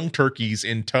little young turkeys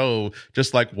in tow,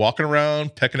 just like walking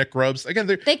around pecking at grubs. Again,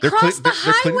 They they're cross the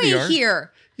they're cleaning highway yard.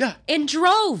 here Yeah, in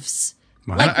droves.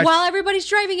 Wow. Like I- while everybody's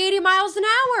driving 80 miles an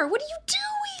hour. What are you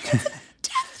doing? It's a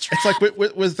death trap. it's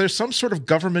like was there some sort of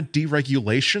government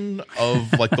deregulation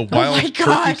of like the wild my turkey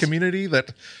gosh. community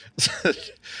that?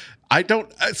 I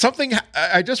don't something.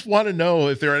 I just want to know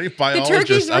if there are any The biologists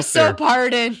turkeys were out so there.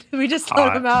 pardoned. We just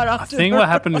let them out. I After think the what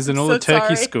happened is in all so the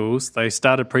turkey sorry. schools, they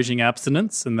started preaching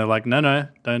abstinence, and they're like, no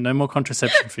more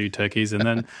contraception for you turkeys. And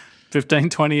then 15,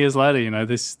 20 years later,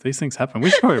 these things happen. We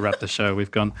should probably wrap the show.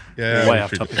 We've gone way we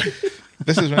off should. topic.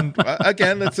 This is when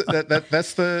again. That's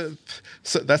the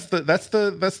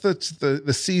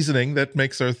seasoning that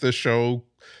makes the show.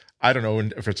 I don't know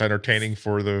if it's entertaining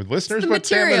for the listeners, the but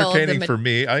damn material, entertaining for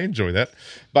me. I enjoy that.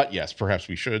 But yes, perhaps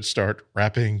we should start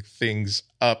wrapping things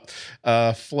up.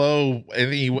 Flo,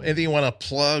 anything you want to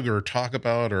plug or talk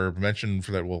about or mention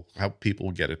for that will help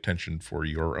people get attention for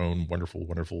your own wonderful,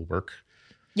 wonderful work?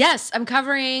 Yes, I'm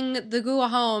covering the Google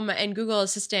Home and Google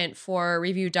Assistant for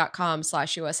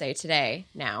review.com/USA Today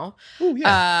now. Oh,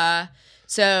 yeah.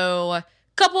 So a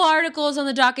couple articles on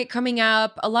the docket coming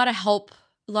up, a lot of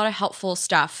helpful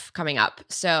stuff coming up.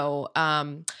 So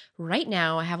right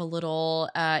now I have a little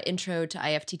intro to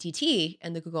IFTTT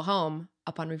and the Google Home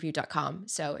up on review.com.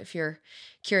 So if you're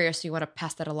curious, you want to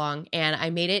pass that along. And I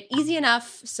made it easy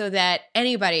enough so that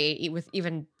anybody with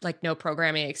even like no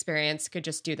programming experience could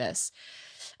just do this.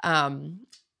 And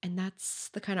that's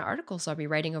the kind of articles I'll be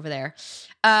writing over there.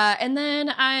 And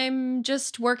then I'm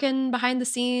just working behind the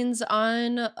scenes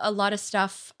on a lot of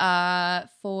stuff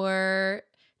for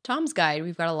Tom's Guide.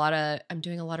 I'm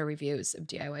doing a lot of reviews of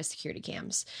DIY security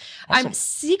cams. Awesome. I'm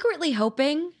secretly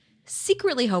hoping,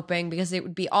 because it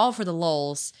would be all for the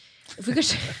lulz, if we could,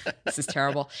 this is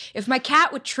terrible. If my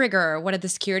cat would trigger one of the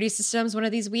security systems one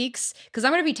of these weeks, because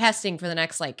I'm going to be testing for the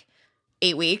next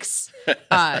 8 weeks,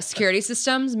 security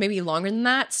systems, maybe longer than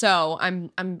that. So I'm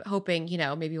hoping,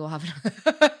 maybe we'll have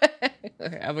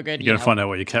a good. You're gonna find out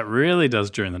what your cat really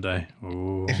does during the day.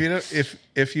 Ooh.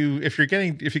 If you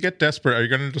get desperate, are you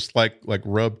gonna just like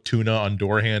rub tuna on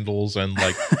door handles and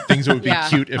like things that would be Yeah.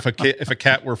 cute if a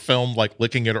cat were filmed like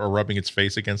licking it or rubbing its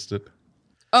face against it?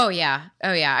 Oh yeah.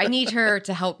 I need her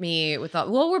to help me with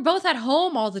all. Well, we're both at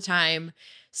home all the time,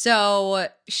 so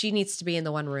she needs to be in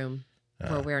the one room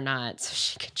where we're not, so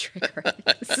she can trigger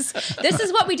it. This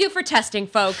is what we do for testing,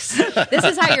 folks. This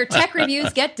is how your tech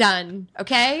reviews get done.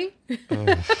 Okay.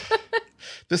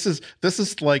 This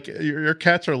is like your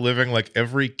cats are living like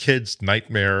every kid's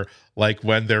nightmare, like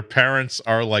when their parents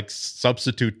are like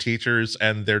substitute teachers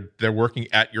and they're working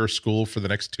at your school for the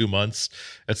next 2 months.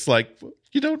 It's like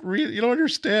you don't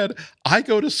understand. I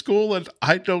go to school and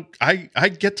I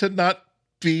get to not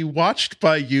be watched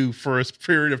by you for a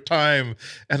period of time,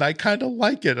 and I kind of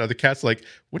like it. The cat's like,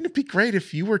 wouldn't it be great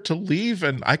if you were to leave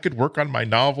and I could work on my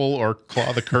novel or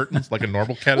claw the curtains like a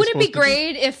normal cat? Wouldn't it be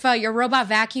great if your robot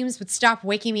vacuums would stop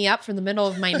waking me up from the middle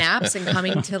of my naps and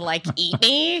coming to eat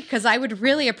me? Because I would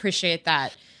really appreciate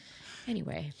that.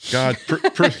 Anyway. God,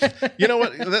 you know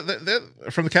what?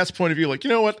 From the cat's point of view, like, you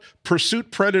know what?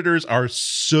 Pursuit predators are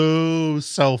so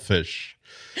selfish.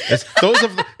 It's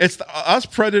us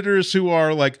predators who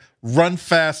are like run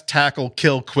fast, tackle,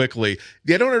 kill quickly.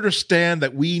 They don't understand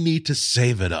that we need to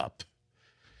save it up.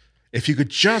 If you could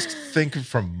just think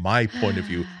from my point of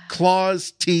view,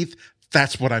 claws, teeth,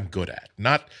 that's what I'm good at.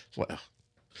 Not. Well,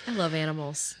 I love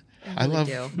animals. I really love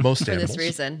do, most for animals. this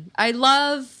reason. I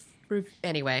love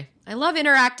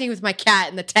interacting with my cat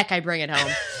and the tech I bring it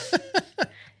home.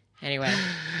 Anyway,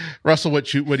 Russell,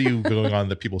 what are you going on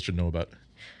that people should know about?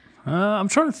 I'm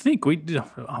trying to think. The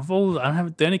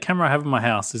only camera I have in my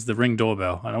house is the Ring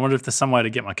doorbell, and I wonder if there's some way to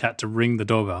get my cat to ring the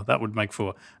doorbell. That would make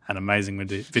for an amazing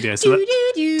video. So With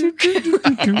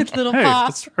little hey,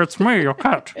 paw. it's me, your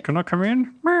cat. Can I come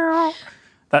in? Meow.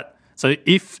 So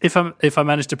if I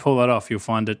manage to pull that off, you'll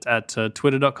find it at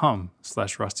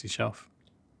twitter.com/rustyshelf.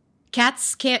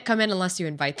 Cats can't come in unless you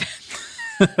invite them.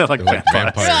 They're like vampires.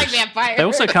 vampires. They're like vampires. They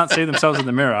also can't see themselves in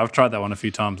the mirror. I've tried that one a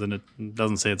few times, and it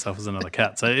doesn't see itself as another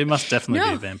cat. So it must definitely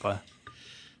be a vampire.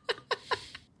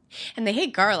 And they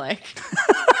hate garlic.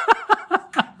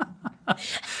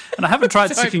 And I haven't tried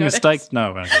So I've sticking a noticed. steak.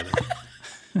 No, I get it.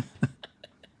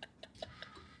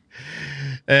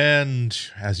 And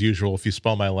as usual, if you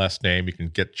spell my last name, you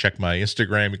can check my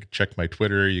Instagram, you can check my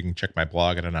Twitter, you can check my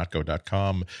blog at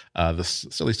anotgo.com. The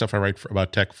silly stuff I write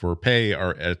about tech for pay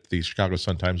are at the Chicago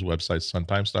Sun-Times website,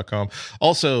 suntimes.com.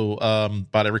 Also,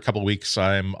 about every couple of weeks,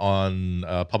 I'm on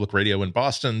public radio in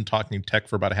Boston talking tech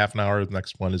for about a half an hour. The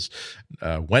next one is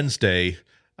Wednesday,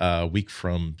 week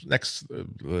from next.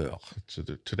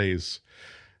 Today's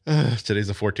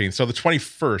the 14th. So the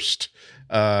 21st,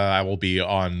 I will be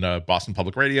on Boston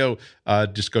Public Radio.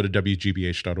 Just go to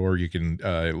wgbh.org. You can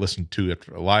listen to it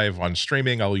live on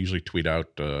streaming. I'll usually tweet out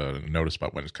a notice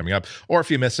about when it's coming up. Or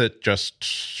if you miss it,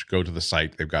 just go to the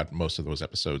site. They've got most of those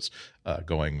episodes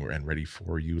going and ready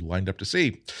for you, lined up to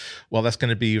see. Well, that's going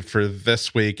to be for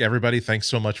this week. Everybody, thanks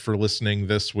so much for listening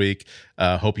this week.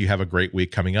 Hope you have a great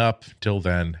week coming up. Till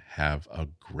then, have a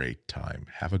great time.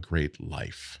 Have a great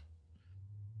life.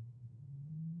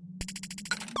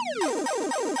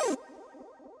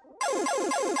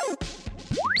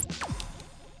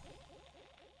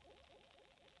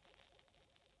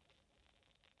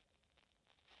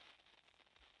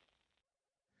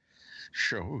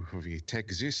 So we take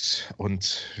this and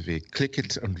we click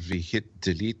it and we hit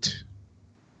delete.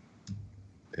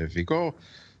 There we go.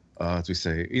 We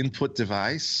say input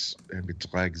device and we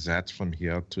drag that from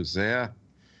here to there.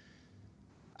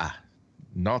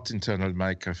 Not internal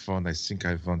microphone. I think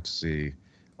I want the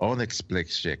Onyx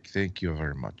check. Thank you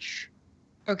very much.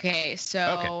 Okay,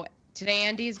 so today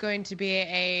Andy is going to be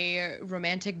a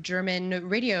romantic German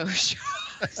radio show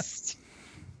host.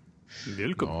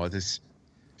 Welcome. No,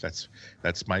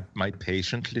 that's my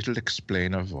patient little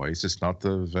explainer voice. It's not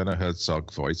the Werner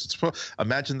Herzog voice.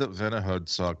 Imagine that Werner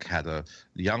Herzog had a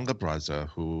younger brother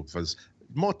who was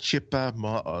more chipper,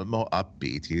 more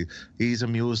upbeat. He's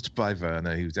amused by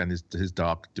Werner and his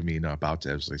dark demeanor about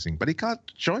everything. But he can't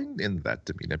join in that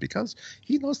demeanor because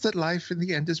he knows that life in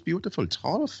the end is beautiful. It's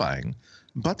horrifying,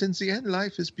 but in the end,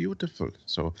 life is beautiful.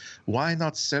 So why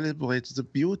not celebrate the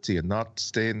beauty and not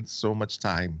spend so much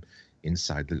time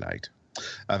inside the light?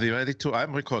 Are you ready to?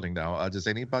 I'm recording now. Does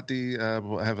anybody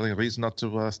have any reason not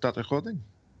to start recording?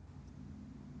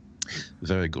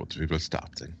 Very good. We will start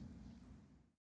then.